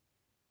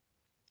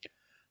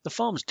 The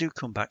farms do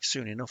come back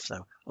soon enough,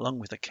 though, along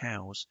with the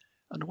cows,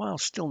 and while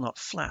still not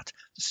flat,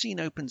 the scene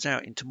opens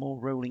out into more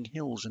rolling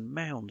hills and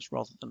mounds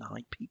rather than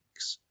high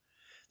peaks.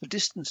 The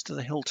distance to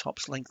the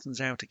hilltops lengthens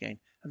out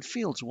again, and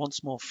fields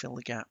once more fill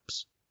the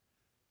gaps.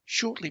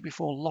 Shortly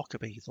before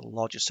Lockerbie, the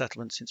largest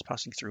settlement since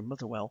passing through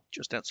Motherwell,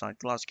 just outside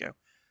Glasgow,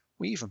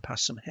 We even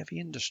pass some heavy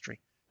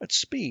industry, at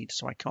speed,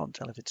 so I can't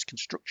tell if it's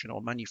construction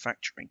or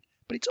manufacturing,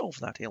 but it's of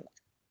that ilk.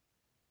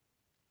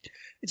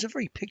 It's a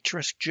very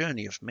picturesque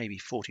journey of maybe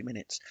 40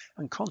 minutes,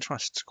 and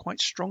contrasts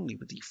quite strongly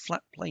with the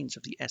flat plains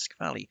of the Esk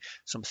Valley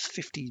some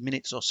 50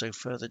 minutes or so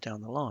further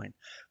down the line,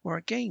 where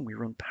again we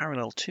run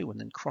parallel to and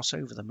then cross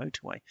over the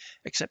motorway,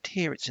 except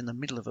here it's in the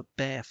middle of a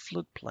bare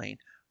floodplain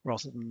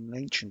rather than an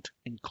ancient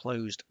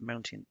enclosed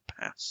mountain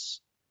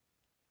pass.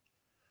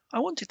 I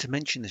wanted to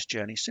mention this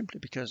journey simply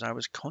because I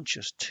was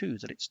conscious too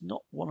that it's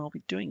not one I'll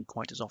be doing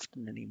quite as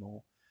often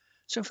anymore,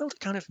 so I felt a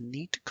kind of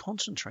need to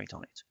concentrate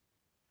on it.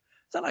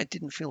 That I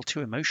didn't feel too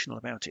emotional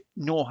about it,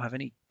 nor have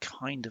any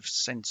kind of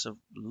sense of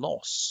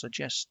loss,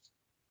 suggests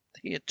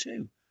here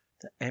too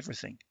that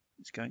everything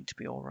is going to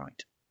be all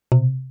right.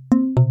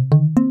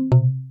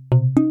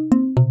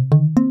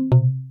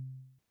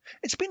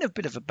 It's been a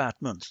bit of a bad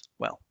month,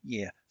 well,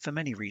 year, for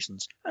many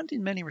reasons, and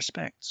in many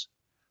respects.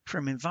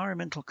 From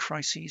environmental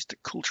crises to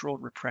cultural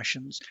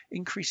repressions,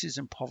 increases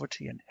in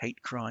poverty and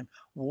hate crime,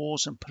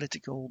 wars and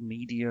political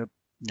media,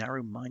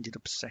 narrow-minded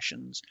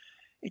obsessions,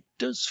 it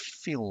does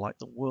feel like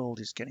the world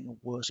is getting a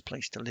worse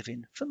place to live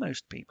in for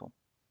most people.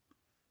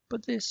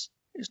 But this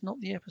is not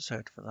the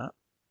episode for that.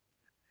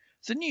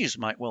 The news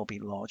might well be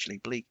largely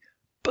bleak,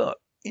 but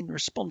in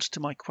response to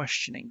my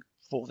questioning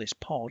for this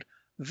pod,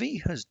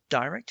 V has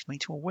directed me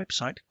to a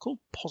website called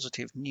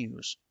Positive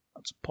News.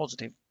 That's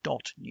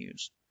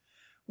positive.news,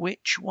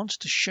 which wants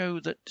to show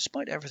that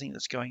despite everything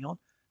that's going on,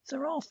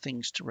 there are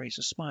things to raise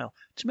a smile,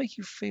 to make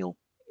you feel,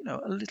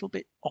 a little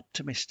bit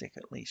optimistic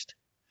at least.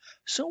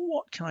 So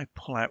what can I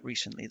pull out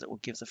recently that will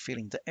give the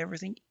feeling that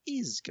everything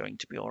is going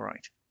to be all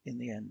right in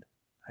the end,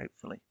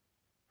 hopefully?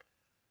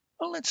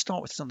 Well, let's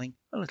start with something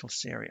a little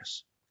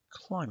serious.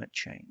 Climate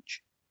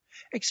change.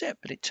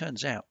 Except that it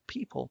turns out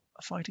people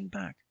are fighting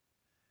back.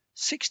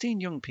 16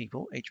 young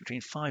people, aged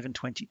between 5 and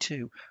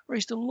 22,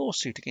 raised a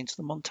lawsuit against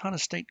the Montana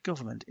state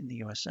government in the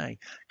USA,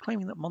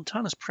 claiming that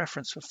Montana's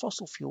preference for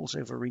fossil fuels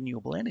over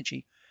renewable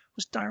energy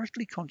was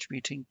directly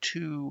contributing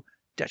to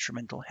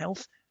detrimental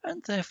health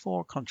and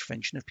therefore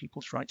contravention of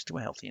people's rights to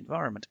a healthy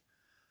environment.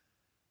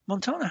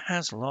 Montana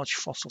has large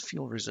fossil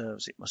fuel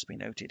reserves, it must be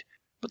noted,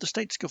 but the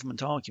state's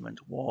government argument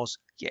was,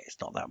 it's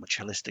not that much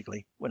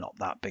holistically, we're not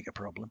that big a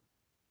problem.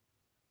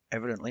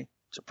 Evidently,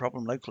 it's a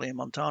problem locally in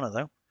Montana,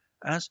 though,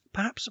 as,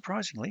 perhaps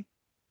surprisingly,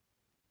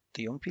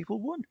 the young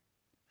people won.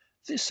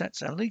 This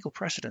sets a legal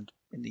precedent,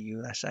 in the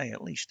USA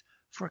at least,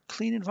 for a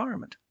clean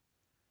environment.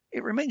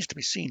 It remains to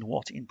be seen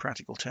what, in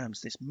practical terms,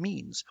 this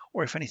means,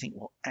 or if anything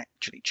will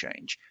actually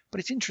change,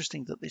 but it's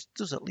interesting that this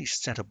does at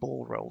least set a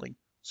ball rolling,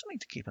 something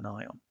to keep an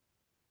eye on.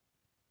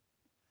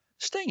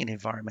 Staying in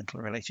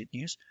environmental-related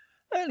news,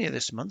 earlier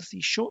this month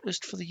the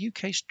shortlist for the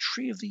UK's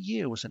Tree of the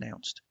Year was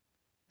announced.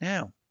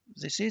 Now,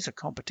 this is a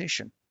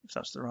competition, if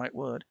that's the right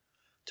word,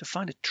 to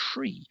find a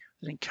tree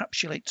that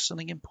encapsulates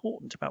something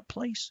important about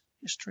place,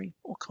 history,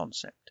 or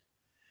concept.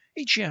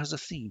 Each year has a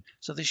theme,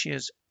 so this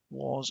year's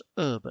was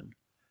urban,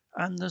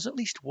 and there's at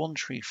least one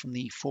tree from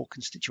the 4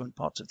 constituent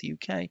parts of the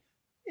UK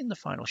in the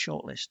final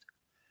shortlist.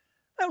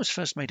 I was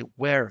first made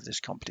aware of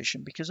this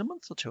competition because a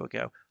month or two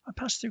ago I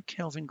passed through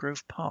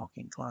Kelvingrove Park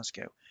in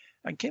Glasgow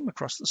and came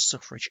across the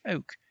suffrage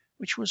oak,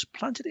 which was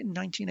planted in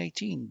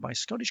 1918 by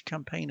Scottish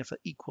campaigner for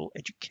equal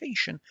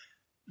education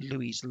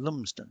Louise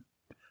Lumsden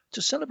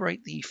to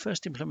celebrate the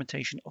first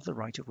implementation of the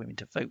right of women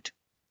to vote.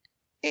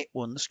 It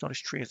won the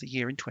Scottish Tree of the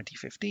Year in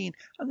 2015,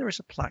 and there is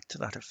a plaque to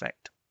that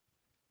effect.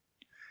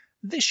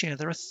 This year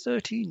there are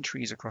 13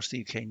 trees across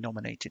the UK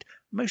nominated,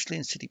 mostly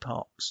in city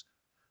parks.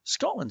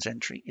 Scotland's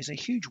entry is a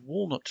huge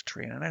walnut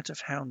tree in an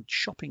out-of-town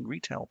shopping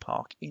retail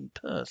park in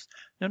Perth,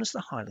 known as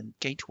the Highland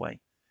Gateway.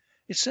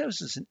 It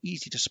serves as an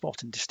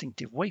easy-to-spot and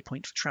distinctive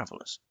waypoint for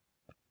travellers.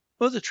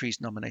 Other trees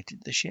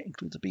nominated this year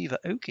include the Beaver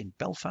Oak in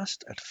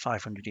Belfast at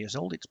 500 years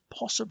old. It's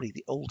possibly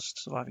the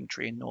oldest surviving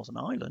tree in Northern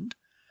Ireland.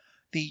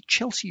 The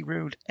Chelsea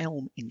Road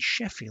elm in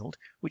Sheffield,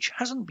 which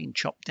hasn't been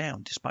chopped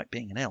down despite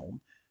being an elm.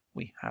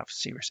 We have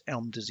serious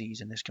elm disease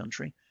in this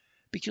country,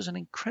 because an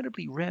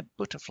incredibly rare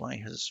butterfly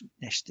has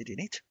nested in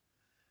it.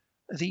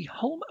 The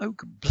Holm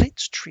Oak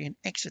Blitz tree in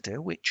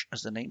Exeter, which,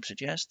 as the name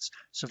suggests,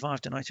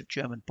 survived a night of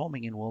German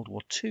bombing in World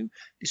War II,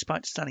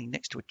 despite standing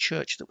next to a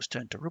church that was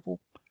turned to rubble.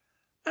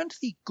 And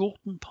the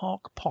Gorton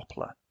Park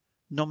poplar,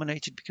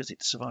 nominated because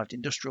it survived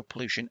industrial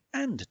pollution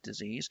and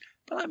disease,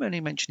 but I'm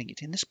only mentioning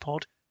it in this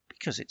pod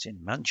because it's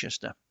in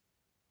Manchester.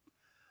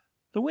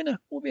 The winner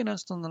will be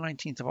announced on the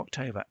 19th of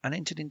October and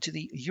entered into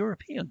the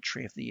European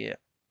Tree of the Year.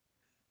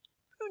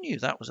 Who knew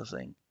that was a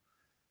thing?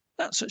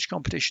 That such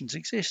competitions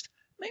exist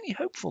made me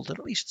hopeful that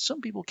at least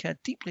some people care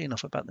deeply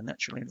enough about the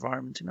natural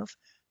environment enough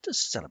to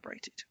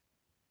celebrate it.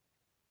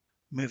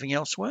 Moving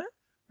elsewhere,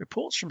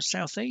 reports from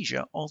South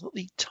Asia are that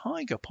the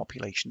tiger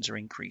populations are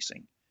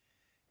increasing.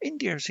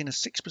 India has seen a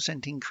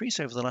 6% increase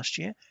over the last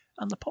year,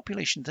 and the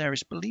population there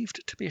is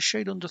believed to be a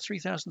shade under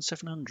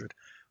 3,700,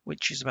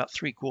 which is about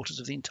 3/4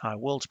 of the entire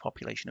world's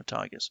population of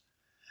tigers.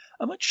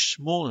 A much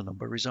smaller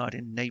number reside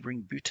in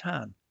neighbouring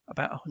Bhutan,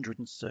 about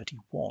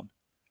 131.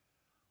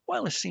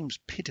 While this seems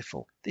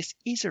pitiful, this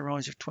is a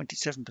rise of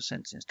 27%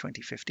 since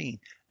 2015,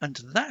 and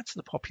that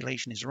the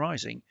population is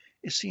rising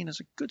is seen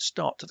as a good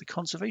start to the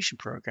conservation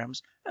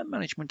programs and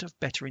management of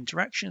better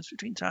interactions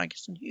between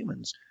tigers and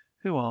humans,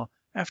 who are,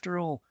 after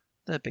all,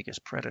 their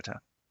biggest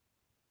predator.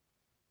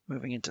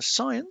 Moving into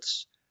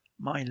science,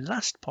 my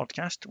last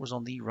podcast was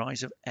on the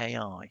rise of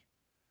AI.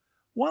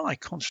 While I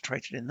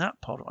concentrated in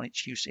that pod on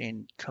its use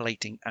in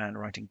collating and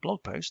writing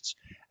blog posts,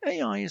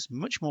 AI is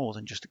much more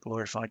than just a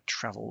glorified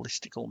travel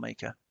listicle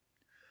maker.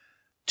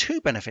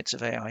 2 benefits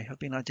of AI have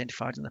been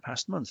identified in the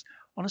past month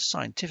on a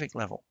scientific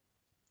level.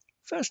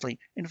 Firstly,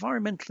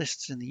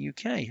 environmentalists in the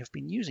UK have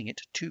been using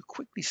it to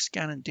quickly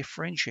scan and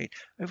differentiate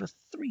over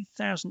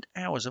 3,000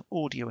 hours of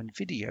audio and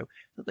video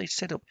that they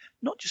set up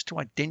not just to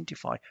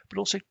identify but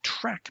also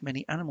track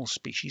many animal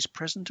species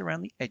present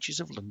around the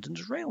edges of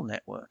London's rail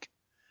network.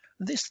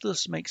 This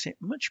thus makes it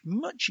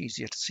much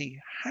easier to see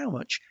how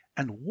much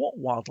and what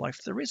wildlife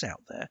there is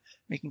out there,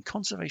 making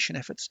conservation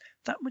efforts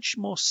that much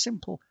more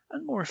simple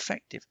and more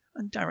effective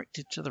and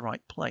directed to the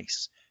right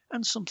place,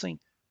 and something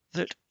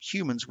that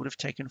humans would have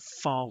taken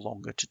far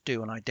longer to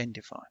do and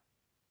identify.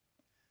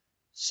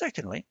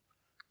 Secondly,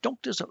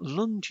 doctors at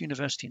Lund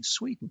University in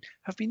Sweden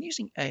have been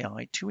using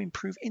AI to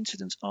improve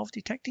incidence of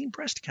detecting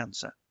breast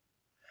cancer.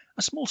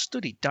 A small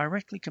study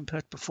directly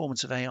compared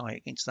performance of AI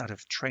against that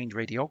of trained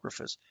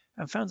radiographers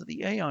and found that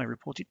the AI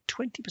reported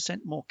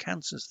 20% more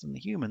cancers than the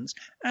humans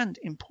and,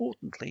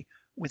 importantly,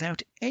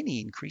 without any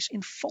increase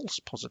in false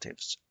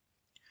positives.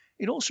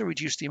 It also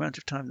reduced the amount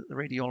of time that the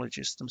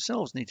radiologists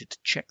themselves needed to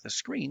check the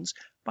screens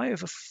by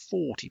over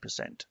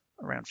 40%,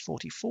 around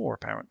 44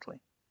 apparently.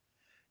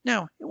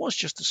 Now, it was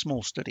just a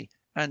small study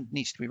and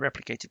needs to be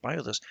replicated by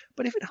others,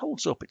 but if it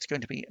holds up, it's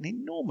going to be an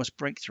enormous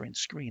breakthrough in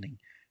screening,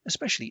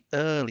 especially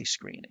early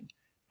screening,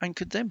 and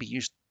could then be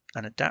used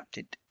and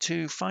adapted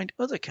to find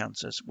other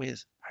cancers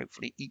with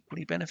hopefully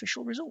equally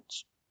beneficial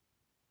results.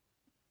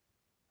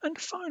 And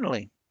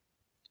finally,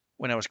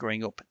 when I was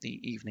growing up, the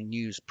evening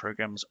news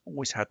programmes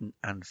always had an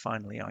 "and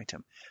finally"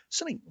 item,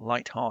 something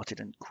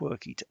light-hearted and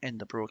quirky to end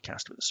the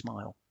broadcast with a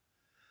smile.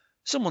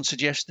 Someone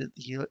suggested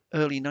the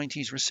early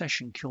 90s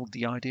recession killed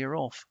the idea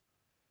off.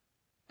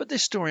 But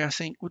this story, I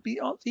think, would be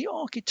the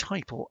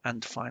archetypal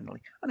 "and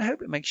finally," and I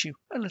hope it makes you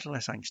a little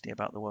less angsty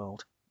about the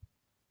world.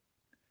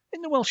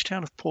 In the Welsh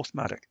town of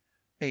Porthmadog,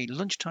 a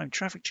lunchtime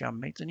traffic jam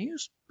made the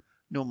news.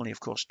 Normally, of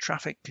course,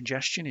 traffic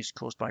congestion is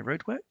caused by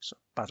roadworks, a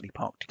badly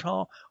parked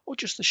car, or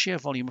just the sheer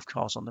volume of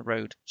cars on the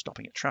road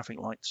stopping at traffic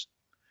lights.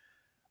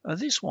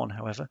 This one,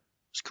 however,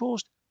 was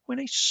caused when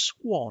a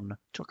swan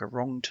took a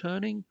wrong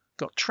turning,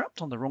 got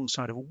trapped on the wrong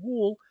side of a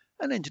wall,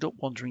 and ended up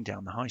wandering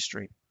down the high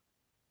street.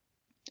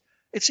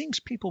 It seems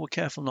people were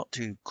careful not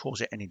to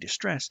cause it any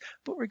distress,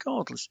 but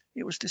regardless,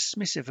 it was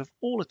dismissive of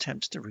all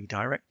attempts to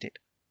redirect it,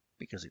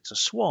 because it's a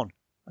swan,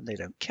 and they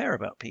don't care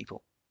about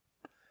people.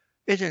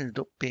 It ended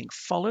up being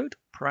followed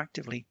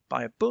proactively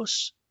by a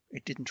bus.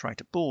 It didn't try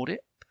to board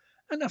it,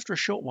 and after a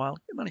short while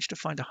it managed to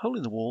find a hole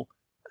in the wall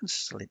and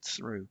slid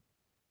through.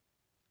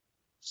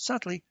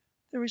 Sadly,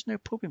 there is no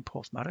pub in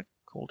Porthmadog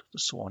called the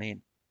Swan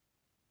Inn.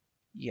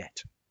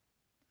 Yet.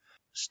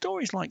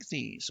 Stories like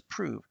these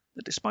prove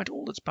that despite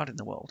all that's bad in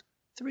the world,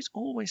 there is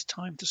always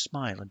time to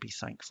smile and be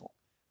thankful,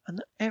 and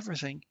that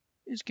everything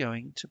is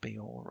going to be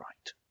all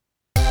right.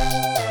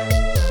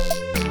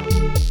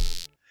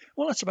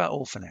 Well, that's about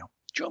all for now.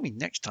 Join me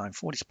next time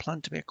for what is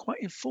planned to be a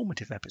quite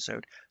informative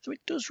episode, though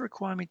it does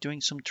require me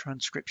doing some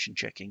transcription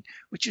checking,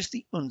 which is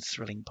the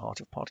unthrilling part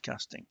of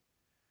podcasting.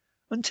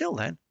 Until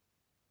then,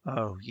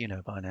 oh, you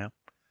know by now.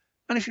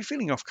 And if you're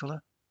feeling off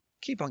colour,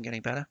 keep on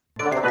getting better.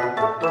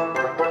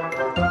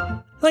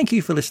 Thank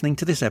you for listening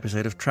to this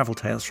episode of Travel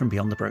Tales from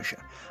Beyond the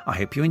Brochure. I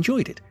hope you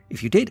enjoyed it.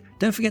 If you did,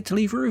 don't forget to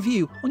leave a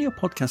review on your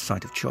podcast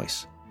site of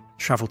choice.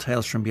 Travel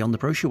Tales from Beyond the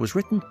Brochure was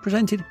written,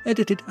 presented,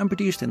 edited and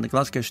produced in the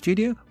Glasgow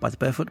studio by the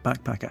Barefoot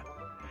Backpacker.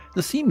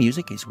 The theme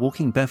music is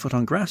Walking Barefoot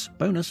on Grass,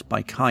 bonus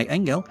by Kai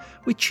Engel,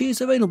 which is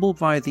available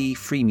via the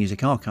Free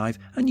Music Archive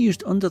and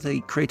used under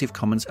the Creative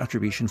Commons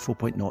Attribution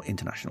 4.0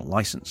 International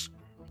License.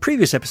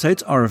 Previous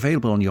episodes are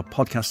available on your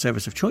podcast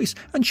service of choice,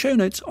 and show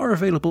notes are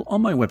available on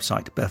my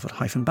website,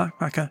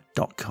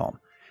 barefoot-backpacker.com.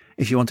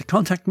 If you want to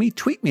contact me,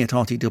 tweet me at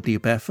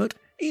rtwbarefoot,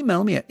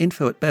 email me at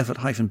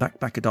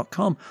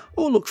info@barefoot-backpacker.com,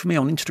 or look for me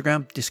on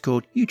Instagram,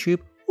 Discord,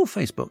 YouTube, or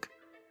Facebook.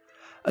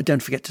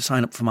 Don't forget to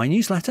sign up for my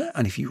newsletter,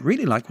 and if you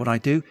really like what I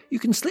do, you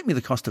can slip me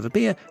the cost of a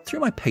beer through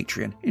my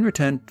Patreon in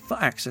return for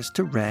access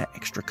to rare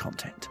extra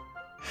content.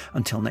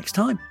 Until next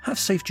time, have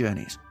safe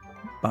journeys.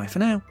 Bye for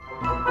now.